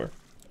bugs for?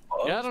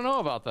 Yeah, I don't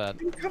know about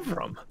that. Where did it come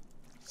from?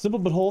 Simple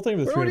but whole thing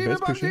with Where would 300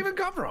 bits. bugs even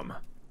come from?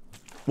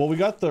 Well, we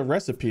got the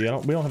recipe. We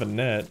don't have a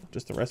net,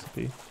 just the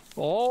recipe.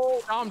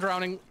 Oh, now I'm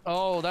drowning.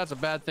 Oh, that's a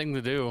bad thing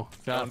to do.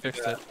 Gotta fix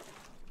it.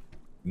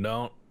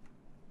 Don't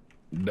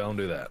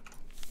do that.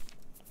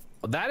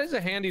 That is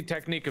a handy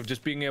technique of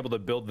just being able to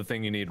build the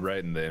thing you need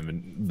right in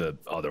the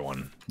other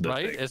one.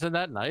 Right? Thing. Isn't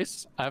that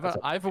nice?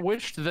 I've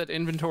wished that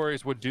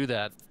inventories would do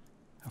that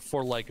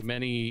for like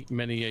many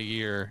a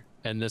year,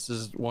 and this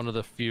is one of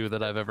the few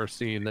that I've ever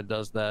seen that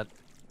does that.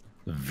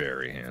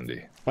 Very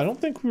handy. I don't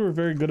think we were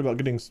very good about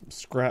getting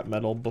scrap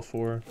metal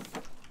before.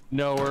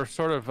 No, we're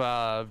sort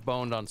of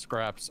boned on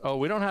scraps. Oh,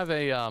 we don't have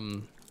a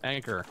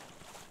anchor.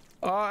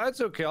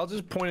 That's okay. I'll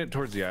just point it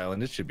towards the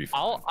island. It should be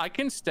fine. I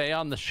can stay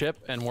on the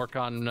ship and work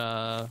on.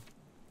 I'll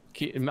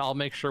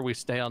make sure we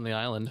stay on the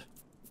island.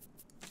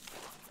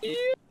 Yeah. Is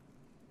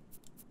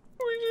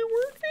it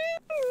working?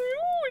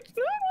 No, it's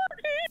not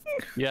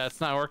working. Yeah,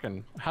 it's not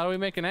working. How do we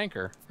make an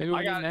anchor? Maybe we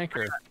need an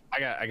anchor.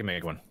 I can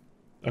make one.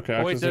 Okay.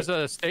 Oh, wait, there's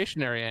a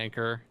stationary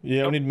anchor.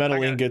 Yeah, we need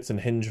metal ingots and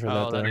hinge for that.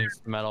 Oh, that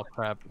needs metal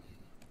crap.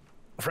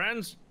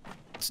 Friends,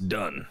 it's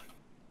done.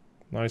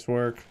 Nice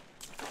work.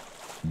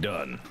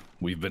 Done.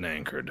 We've been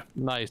anchored.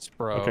 Nice,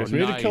 bro. Okay, so we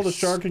need to kill the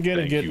shark again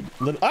and get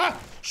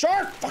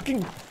shark!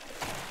 Fucking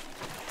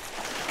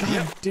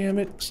God damn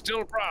it.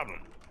 Still a problem.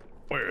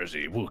 Where is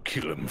he? We'll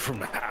kill him from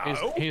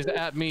how? He's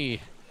at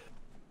me.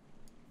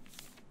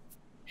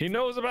 He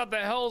knows about the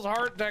Hell's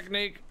Heart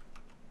technique.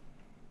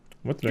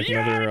 What the heck,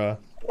 another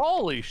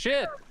Holy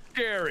shit.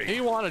 Scary. He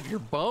wanted your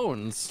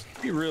bones.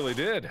 He really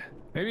did.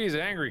 Maybe he's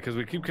angry because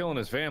we keep killing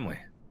his family.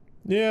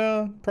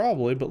 Yeah,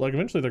 probably, but like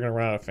eventually they're gonna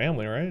run out of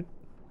family, right?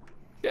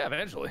 Yeah,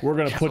 eventually. We're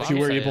gonna put you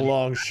where you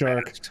belong,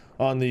 shark,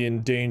 on the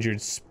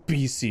endangered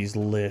species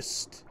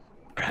list.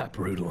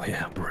 Brutal,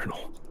 yeah,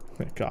 brutal.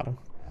 Got him.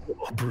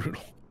 Oh,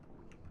 brutal.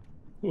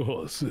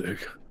 Oh,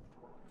 sick.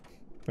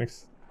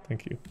 Thanks.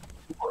 Thank you.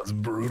 Oh, that's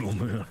brutal,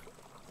 man.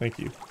 Thank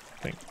you.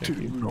 Thank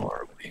you.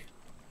 Gnarly.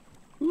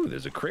 Ooh,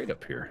 there's a crate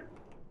up here.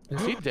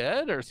 Is he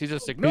dead or is he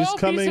just like, no,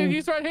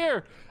 he's right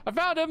here. I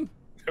found him.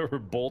 There were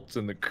bolts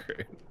in the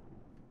crate.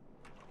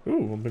 Ooh,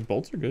 well, big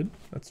bolts are good.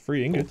 That's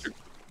free ingots.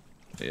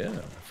 Yeah,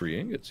 free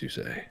ingots, you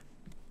say.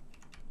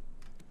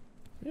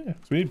 Yeah,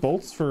 so we need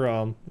bolts for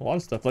a lot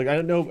of stuff. Like, I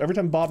don't know, every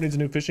time Bob needs a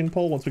new fishing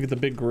pole, once we get the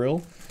big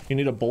grill, you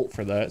need a bolt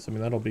for that. So, I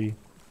mean, that'll be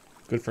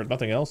good for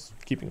nothing else,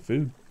 keeping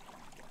food.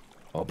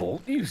 A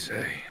bolt, you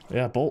say?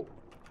 Yeah, bolt.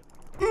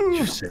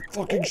 You say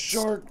fucking bolts?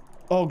 shark.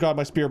 Oh god,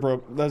 my spear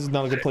broke. That is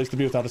not a good place to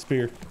be without a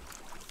spear.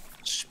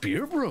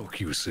 Spear broke,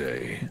 you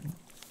say?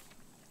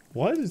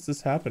 What is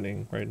this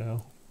happening right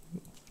now?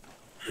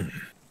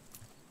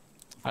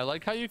 I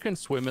like how you can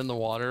swim in the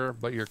water,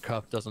 but your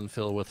cup doesn't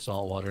fill with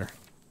salt water.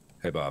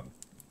 Hey, Bob.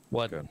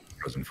 What? Got a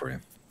present for you.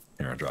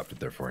 Here, I dropped it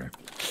there for you.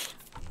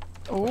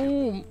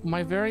 Oh,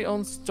 my very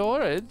own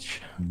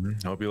storage.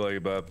 Hope you like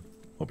it, Bob.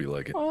 Hope you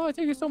like it. Oh,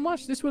 thank you so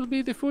much. This will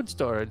be the food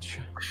storage.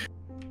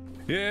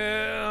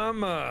 Yeah,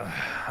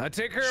 I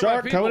take care Shark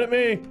of my people. coming at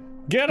me.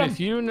 Get him. If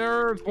you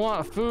nerds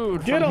want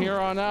food Get from 'em. here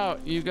on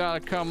out, you gotta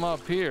come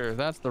up here.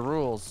 That's the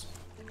rules.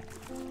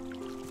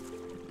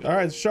 All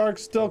right,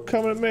 shark's still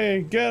coming at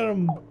me. Get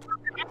him.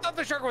 I thought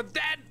the shark was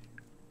dead.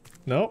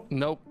 Nope.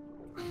 Nope.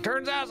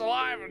 Turns out it's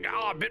alive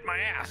and bit my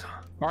ass.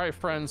 All right,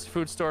 friends.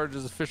 Food storage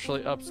is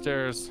officially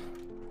upstairs.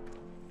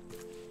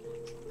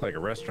 Like a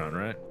restaurant,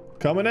 right?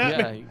 Coming at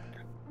Yeah. me.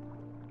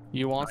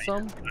 You want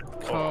some?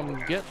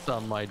 Come get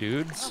some, my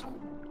dudes.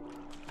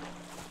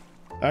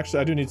 Actually,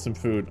 I do need some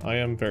food. I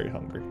am very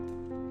hungry.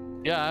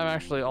 Yeah, I'm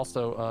actually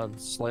also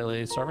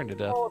slightly starving to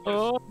death.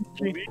 Oh,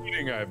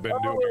 eating I've been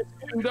doing. It's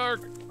getting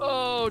dark.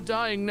 Oh,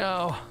 dying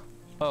now.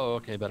 Oh,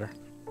 okay, better.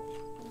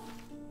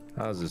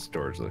 How's this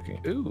storage looking?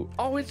 Ooh,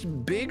 oh, it's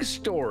big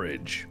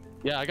storage.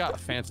 Yeah, I got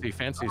fancy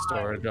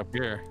storage up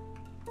here.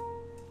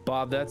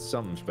 Bob, that's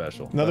something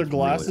special. Another That's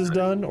glass really is nice.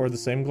 done, or the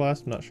same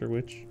glass. I'm not sure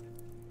which.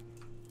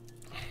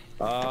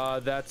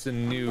 That's a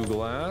new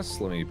glass.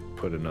 Let me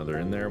put another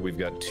in there. We've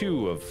got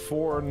 2 of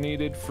 4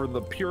 needed for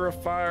the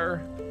purifier,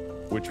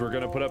 which we're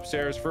gonna put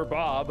upstairs for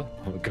Bob.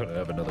 I'm gonna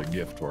have another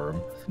gift for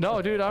him.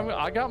 No, dude,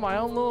 I got my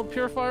own little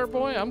purifier,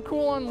 boy. I'm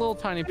cool on little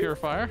tiny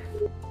purifier.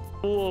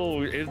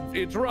 Oh,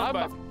 it's run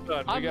by.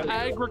 I'm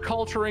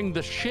agriculturing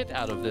the shit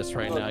out of this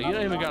right now. You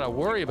don't even gotta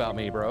worry about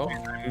me, bro.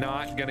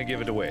 Not gonna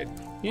give it away.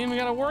 You don't even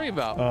gotta worry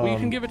about. Well, you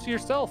can give it to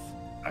yourself.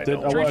 I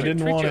Did, don't I didn't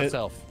treat want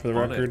yourself. it. For the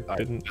record, I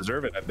didn't.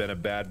 deserve it. I've been a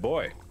bad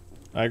boy.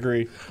 I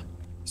agree.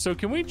 So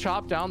can we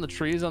chop down the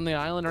trees on the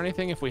island or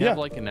anything if we Yeah. have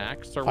like an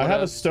axe or I whatever?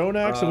 have a stone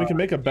axe, and we can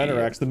make a better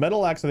yeah. axe. The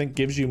metal axe, I think,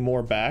 gives you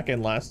more back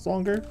and lasts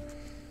longer.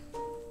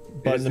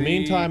 But Is in the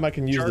meantime, I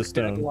can use shark the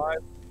stone. alive?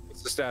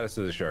 What's the status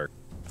of the shark?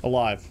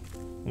 Alive,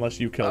 unless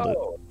you killed it.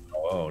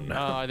 Oh no.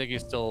 Oh, I think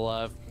he's still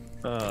alive.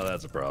 Oh,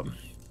 that's a problem.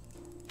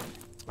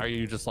 Are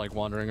you just like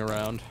wandering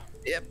around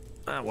Yep.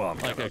 Well, I'm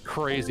like a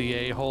crazy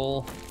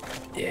a-hole?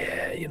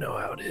 Yeah, you know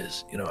how it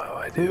is. You know how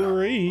I do.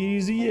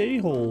 Crazy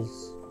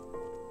a-holes.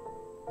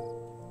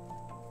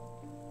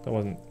 That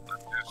wasn't.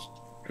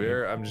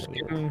 Here, I'm just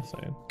Really getting.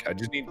 saying. I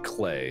just need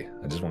clay.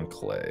 I just want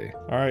clay.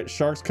 All right,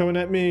 shark's coming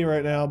at me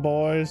right now,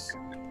 boys.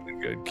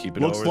 Good. Keep it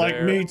Looks over like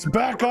there. meat's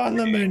back on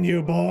the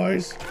menu,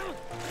 boys.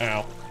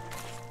 Ow.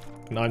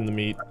 I'm the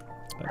meat.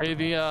 Hey,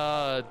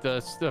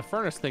 the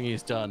furnace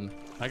thingy's done.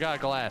 I got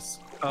glass.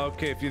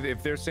 Okay,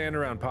 if there's sand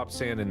around, pop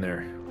sand in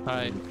there. All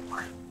right.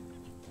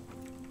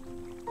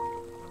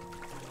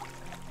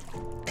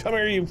 Come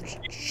here, you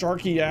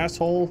sharky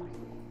asshole.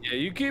 Yeah,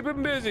 you keep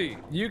him busy.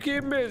 You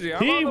keep him busy.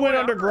 I'm He on the went way.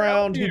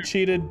 underground. I'm He helping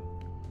cheated. you.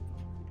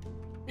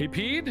 He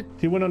peed?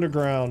 He went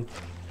underground.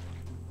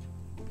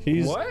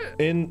 He's What?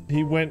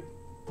 He went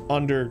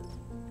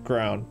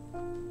underground.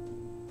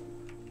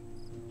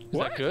 Is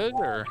that good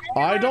or?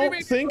 I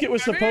don't think it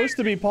was supposed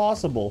to be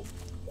possible.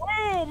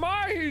 Oh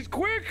my, he's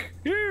quick.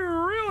 He's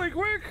really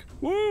quick.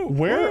 Woo.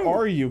 Where woo.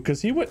 are you?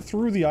 Because he went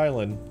through the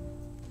island.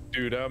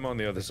 Dude, I'm on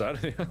the other side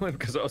of the island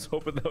because I was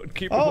hoping that would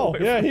keep him Oh, away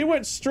yeah, from he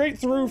went straight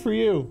through for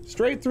you.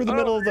 Straight through the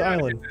middle of the yeah,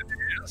 island.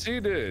 Yes, he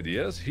did.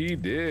 Yes, he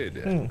did.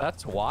 Hmm.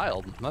 That's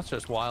wild. That's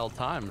just wild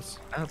times.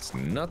 That's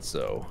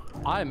nutso.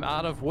 I'm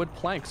out of wood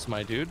planks,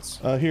 my dudes.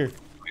 Here.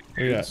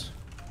 Where you at? Dudes.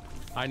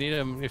 I need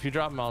him. If you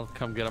drop him, I'll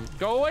come get him.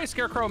 Go away,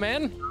 Scarecrow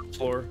man.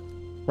 Floor.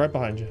 Right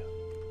behind you.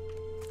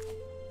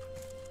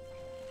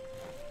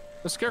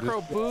 The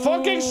Scarecrow boo.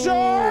 Fucking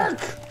shark!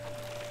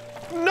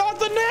 Not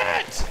the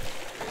net!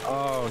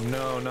 Oh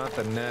no, not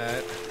the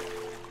net.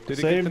 Did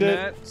he Saved get the it.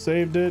 net?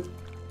 Saved it.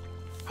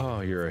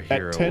 Oh, you're a At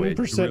hero. 10% Wade,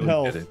 you really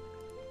health. did it.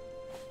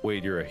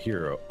 Wade, you're a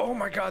hero. Oh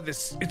my god,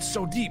 it's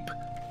so deep.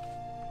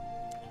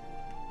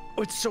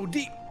 Oh, it's so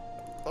deep.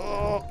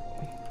 Oh.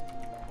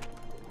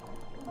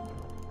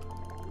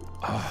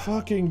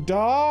 Fucking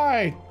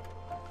die!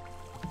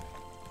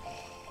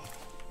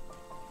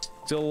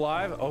 Still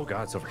alive? Oh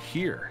god, it's over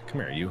here.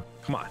 Come here, you.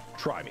 Come on,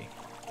 try me.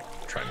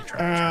 Try me, try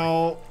me.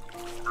 Ow.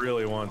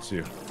 Really wants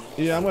you.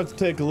 Yeah, I'm going to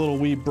take a little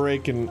wee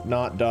break and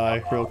not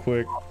die real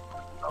quick.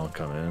 I'll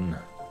come in.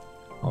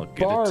 I'll get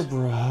it.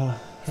 Barbara.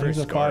 There's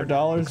a scarred.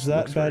 $5. Is that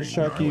Looks bad, very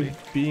Sharky? gnarly.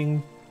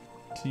 Being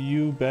to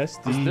you,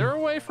 bestie. Is there a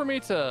way for me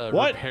to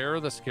What? repair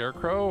the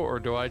Scarecrow, or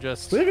do I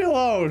just? Leave me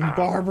alone,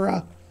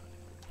 Barbara.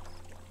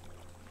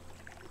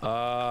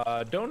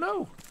 Don't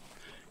know.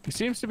 He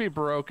seems to be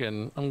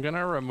broken. I'm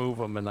gonna remove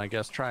him and I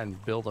guess try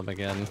and build him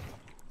again.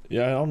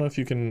 Yeah, I don't know if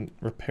you can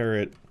repair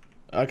it.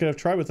 I could have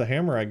tried with a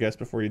hammer, I guess,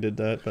 before you did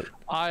that, but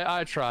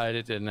I tried.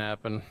 It didn't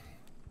happen.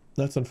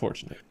 that's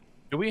unfortunate.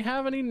 Do we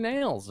have any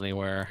nails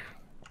anywhere?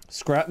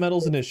 Scrap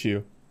metal's an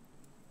issue.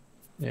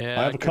 Yeah,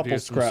 I have a could couple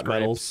use some scrap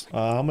metals. scrapes.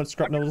 How much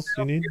scrap metals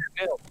do you need?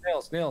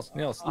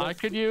 Nails. I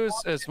could use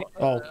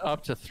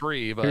up to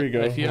 3, but Here you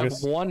go. if you I have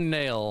guess- one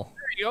nail,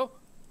 There you go.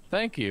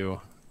 thank you.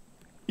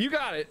 You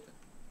got it.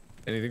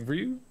 Anything for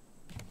you?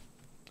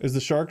 Is the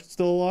shark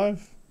still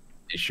alive?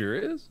 It sure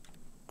is.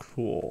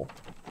 Cool.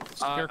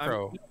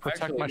 Scarecrow,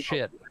 protect actually, my no,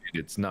 shit.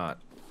 It's not.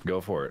 Go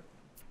for it.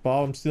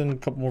 Bob, I'm stealing a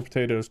couple more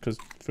potatoes because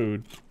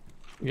food.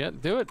 Yeah,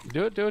 do it.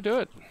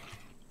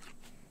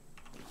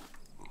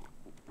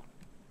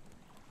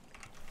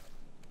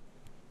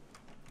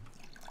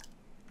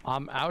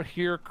 I'm out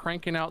here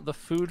cranking out the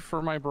food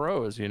for my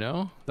bros, you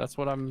know? That's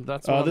what I'm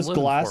This living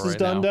glass for is right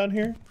done now. down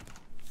here?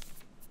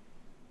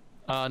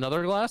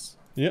 Another glass?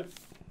 Yep.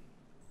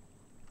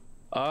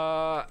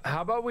 How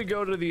about we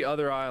go to the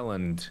other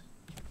island?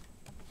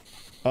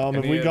 Have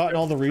Any we other- gotten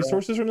all the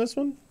resources from this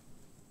one?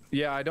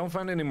 Yeah, I don't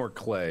find any more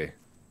clay.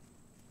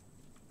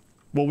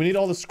 Well, we need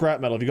all the scrap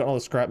metal. Have you gotten all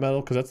the scrap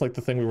metal? Because that's like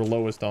the thing we were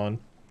lowest on.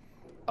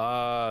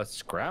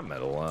 Scrap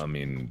metal. I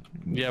mean,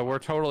 Yeah, we're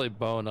totally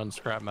boned on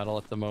scrap metal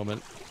at the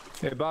moment.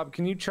 hey Bob,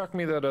 can you chuck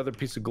me that other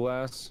piece of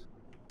glass?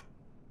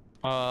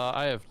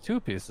 I have 2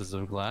 pieces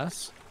of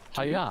glass.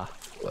 Hiya.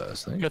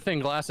 Glass thing. Good thing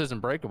glass isn't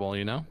breakable,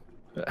 you know?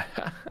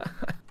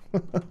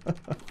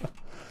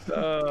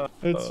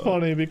 It's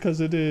funny because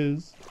it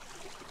is.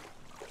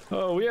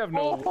 Oh, we have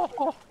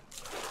no.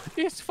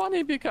 It's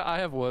funny because I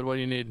have wood. What do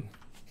you need?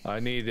 I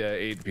need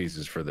 8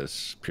 pieces for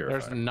this purifier.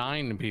 There's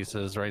 9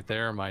 pieces right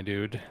there, my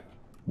dude.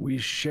 We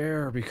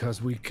share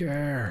because we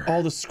care.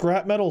 Oh, the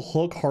scrap metal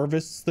hook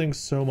harvests things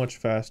so much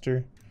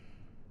faster.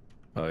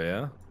 Oh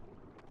yeah?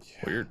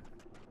 Weird.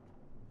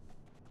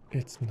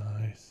 It's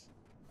nice.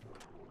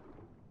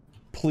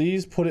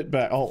 Please put it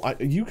back. Oh,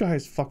 you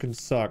guys fucking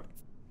suck.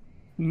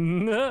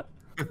 No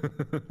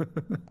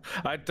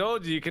I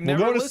told you, you can We'll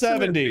never go to listen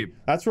to 70. people.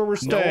 That's where we're one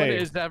staying.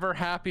 is ever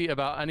happy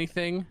about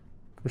anything.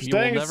 We're You will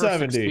staying at never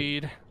 70.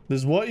 succeed. This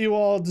is what you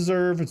all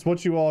deserve. It's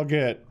what you all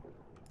get.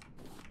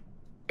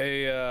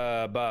 Hey,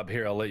 Bob,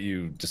 here, I'll let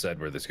you decide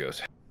where this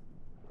goes.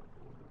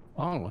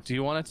 Oh, do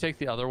you want to take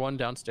the other one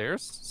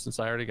downstairs since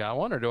I already got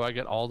one, or do I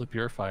get all the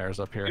purifiers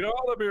up here? You know,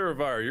 all the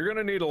purifier, you're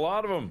gonna need a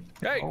lot of them.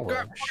 Hey, Holy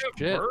God,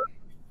 shit. bird.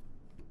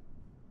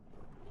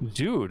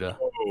 Dude,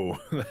 Oh.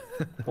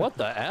 what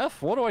the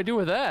F? What do I do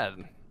with that?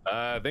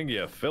 I think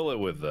you fill it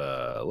with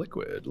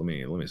liquid. Let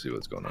me see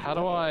what's going on. How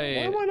do Why I?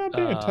 am I not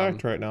being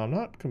attacked right now? I'm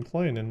not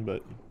complaining,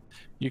 but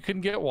You can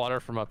get water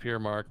from up here,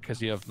 Mark,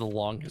 because you have the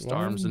longest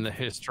arms in the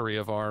history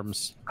of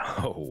arms.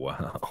 Oh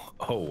wow!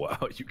 Oh wow!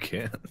 You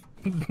can.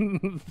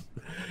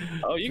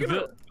 Oh, you can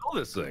fill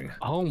this thing.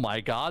 Oh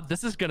my God,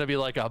 this is gonna be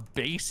like a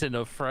basin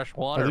of fresh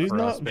water Are these for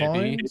not us,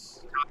 baby.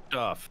 vines?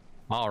 Stuff.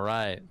 All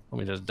right, let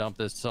me just dump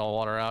this salt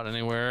water out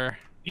anywhere.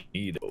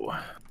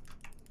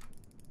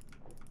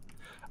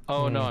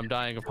 Oh no, I'm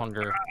dying of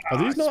hunger. Are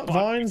these not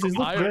vines? These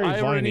look very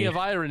Irony viney. of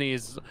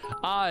ironies.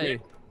 I,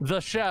 the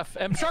chef,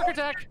 am shark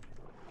attack.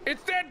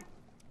 It's dead.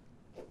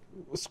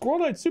 Squirrel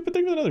Knight Super,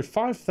 thank you for another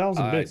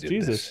 5,000 I bits. did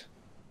Jesus. this.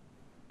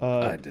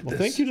 I did Well, this.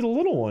 thank you to the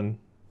little one.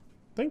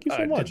 Thank you so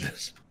I much. did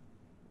this.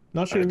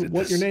 Not sure did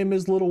what this. your name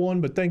is, little one,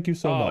 but thank you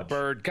so much.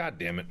 Bird, god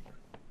damn it.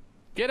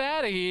 Get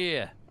out of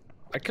here.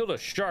 I killed a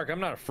shark. I'm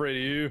not afraid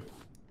of you.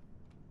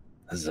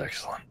 This is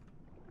excellent.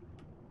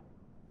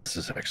 This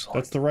is excellent.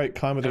 That's the right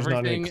kind, but there's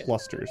not any Everything-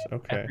 clusters.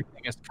 Okay.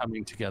 Everything is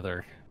coming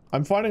together.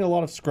 I'm finding a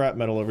lot of scrap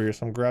metal over here,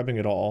 so I'm grabbing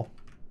it all.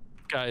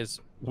 Guys,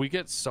 we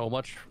get so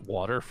much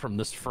water from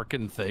this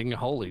frickin' thing.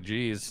 Holy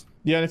jeez.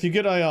 Yeah, and if you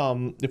get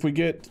a if we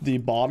get the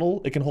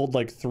bottle, it can hold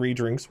like 3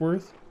 drinks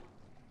worth.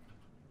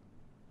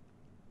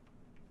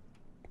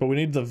 But we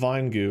need the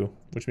vine goo,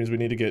 which means we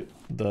need to get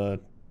the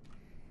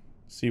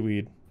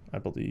seaweed, I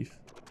believe.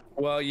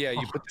 Well, yeah,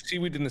 you put the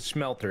seaweed in the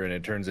smelter and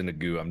it turns into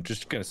goo. I'm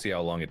just gonna see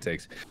how long it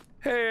takes.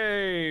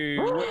 Hey!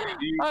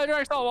 I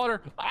drank salt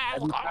water.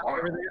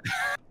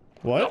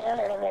 What?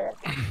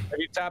 Have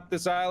you tapped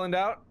this island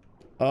out?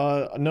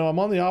 No, I'm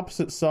on the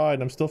opposite side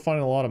and I'm still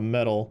finding a lot of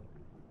metal.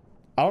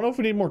 I don't know if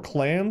we need more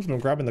clams, but I'm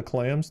grabbing the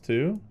clams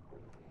too.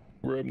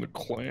 Grab the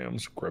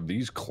clams. Grab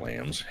these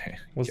clams.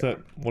 What's that?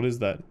 What is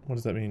that? What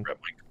does that mean? Grab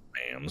my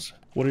clams.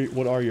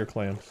 What are your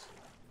clams?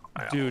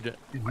 Dude,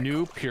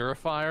 new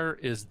purifier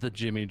is the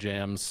Jimmy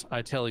Jams.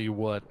 I tell you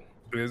what,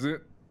 Is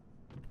it?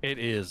 it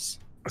is.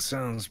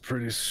 Sounds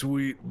pretty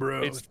sweet,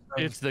 bro.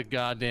 It's the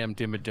goddamn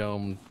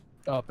Dimmadome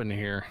up in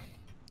here.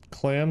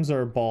 Clams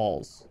are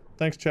balls.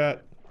 Thanks,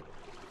 chat.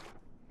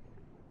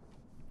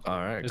 All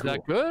right. Is cool.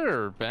 that good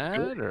or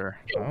bad or?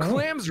 Yo,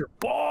 clams are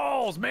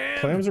balls, man.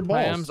 Clams are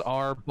balls. Clams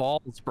are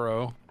balls,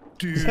 bro.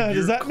 Dude, Does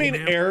your that mean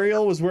clam-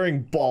 Ariel was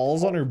wearing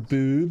balls on her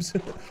boobs?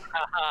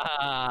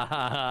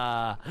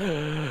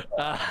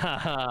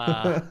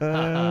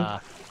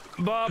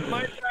 Bob,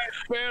 might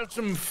I spare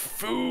some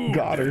food?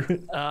 Got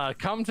her.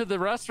 Come to the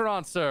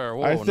restaurant, sir.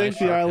 Whoa, I think nice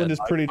the shark island head. is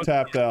pretty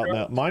tapped out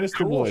now, minus the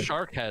Cool wood.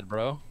 shark head,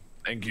 bro.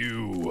 Thank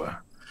you.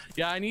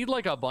 Yeah, I need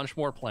like a bunch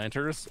more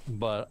planters,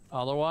 but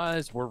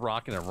otherwise we're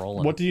rocking and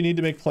rolling. What do you need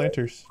to make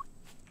planters?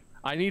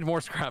 I need more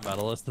scrap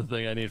metal. That's the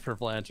thing I need for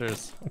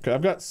planters. Okay,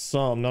 I've got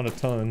some, not a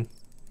ton.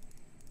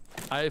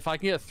 If I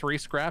can get 3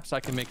 scraps, I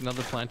can make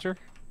another planter.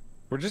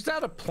 We're just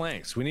out of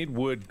planks. We need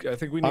wood. I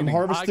think we need. I'm to-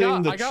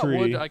 harvesting the I got tree.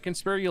 wood. I can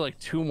spare you like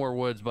 2 more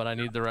woods, but I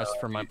need the rest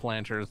for my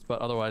planters. But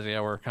otherwise, yeah,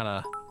 we're kind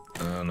of.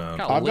 Oh no.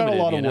 I've got a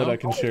lot of wood I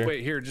can share.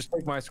 Wait, here. Just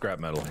take my scrap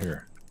metal.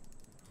 Here.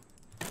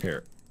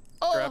 Here.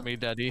 Grab me,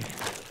 daddy.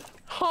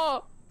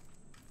 Huh.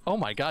 Oh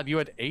my God, you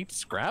had 8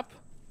 scrap?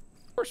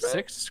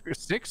 6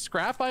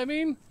 scrap, I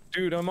mean?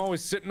 Dude, I'm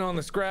always sitting on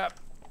the scrap.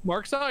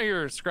 Mark's out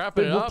here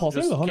scrapping Dude, it look, up, Paul,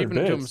 there's just 100 keeping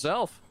it to bits.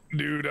 himself.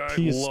 Dude, I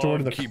He is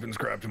stored in love the- keeping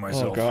scrap to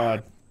myself. Oh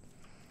god.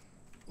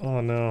 Oh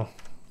no.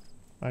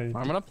 I'm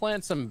gonna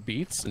plant some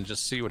beets and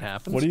just see what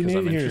happens. What do you 'cause need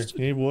I'm here? interested.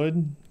 You need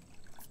wood?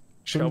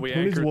 Shall we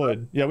Who needs anchor?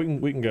 wood? Yeah,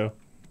 we can go.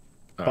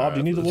 Bob, do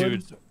you need the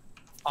wood? Dude,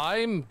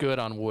 I'm good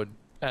on wood.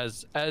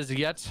 As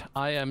yet,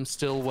 I am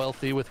still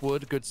wealthy with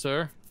wood, good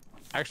sir.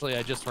 Actually,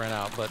 I just ran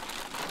out, but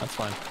that's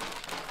fine.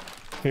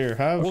 Here,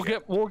 have.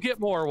 We'll get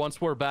more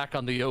once we're back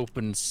on the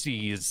open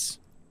seas.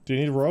 Do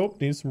you need rope?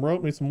 Need some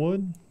rope? Need some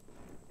wood?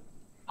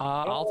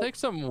 I'll take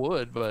some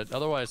wood, but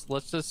otherwise,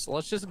 let's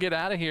just get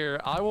out of here.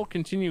 I will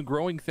continue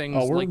growing things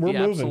Oh, we're like the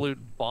moving.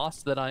 absolute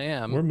boss that I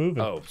am. We're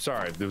moving. Oh,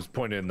 sorry. It was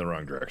pointed in the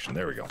wrong direction.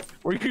 There we go.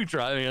 Were you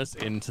driving us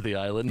into the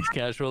island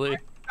casually?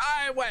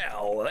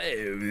 Well,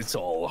 it's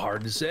all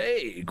hard to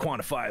say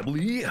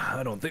quantifiably.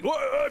 I don't think.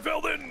 I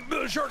fell in.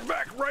 The shark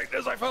back right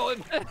as I fell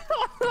in.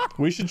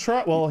 We should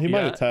try. Well, he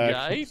might Yeah,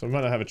 attack, yay. so we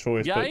might not have a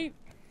choice. But Yay!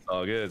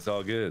 All good. It's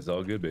all good. It's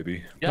all good,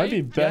 baby. might be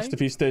Yay, best yay. if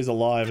he stays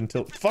alive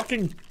until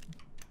fucking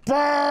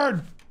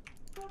bird.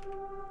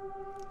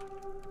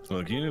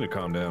 Look, you need to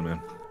calm down,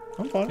 man.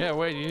 I'm fine. Yeah,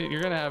 wait,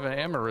 you're gonna have an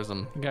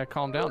aneurysm. You gotta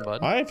calm down,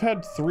 bud. I've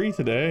had 3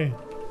 today.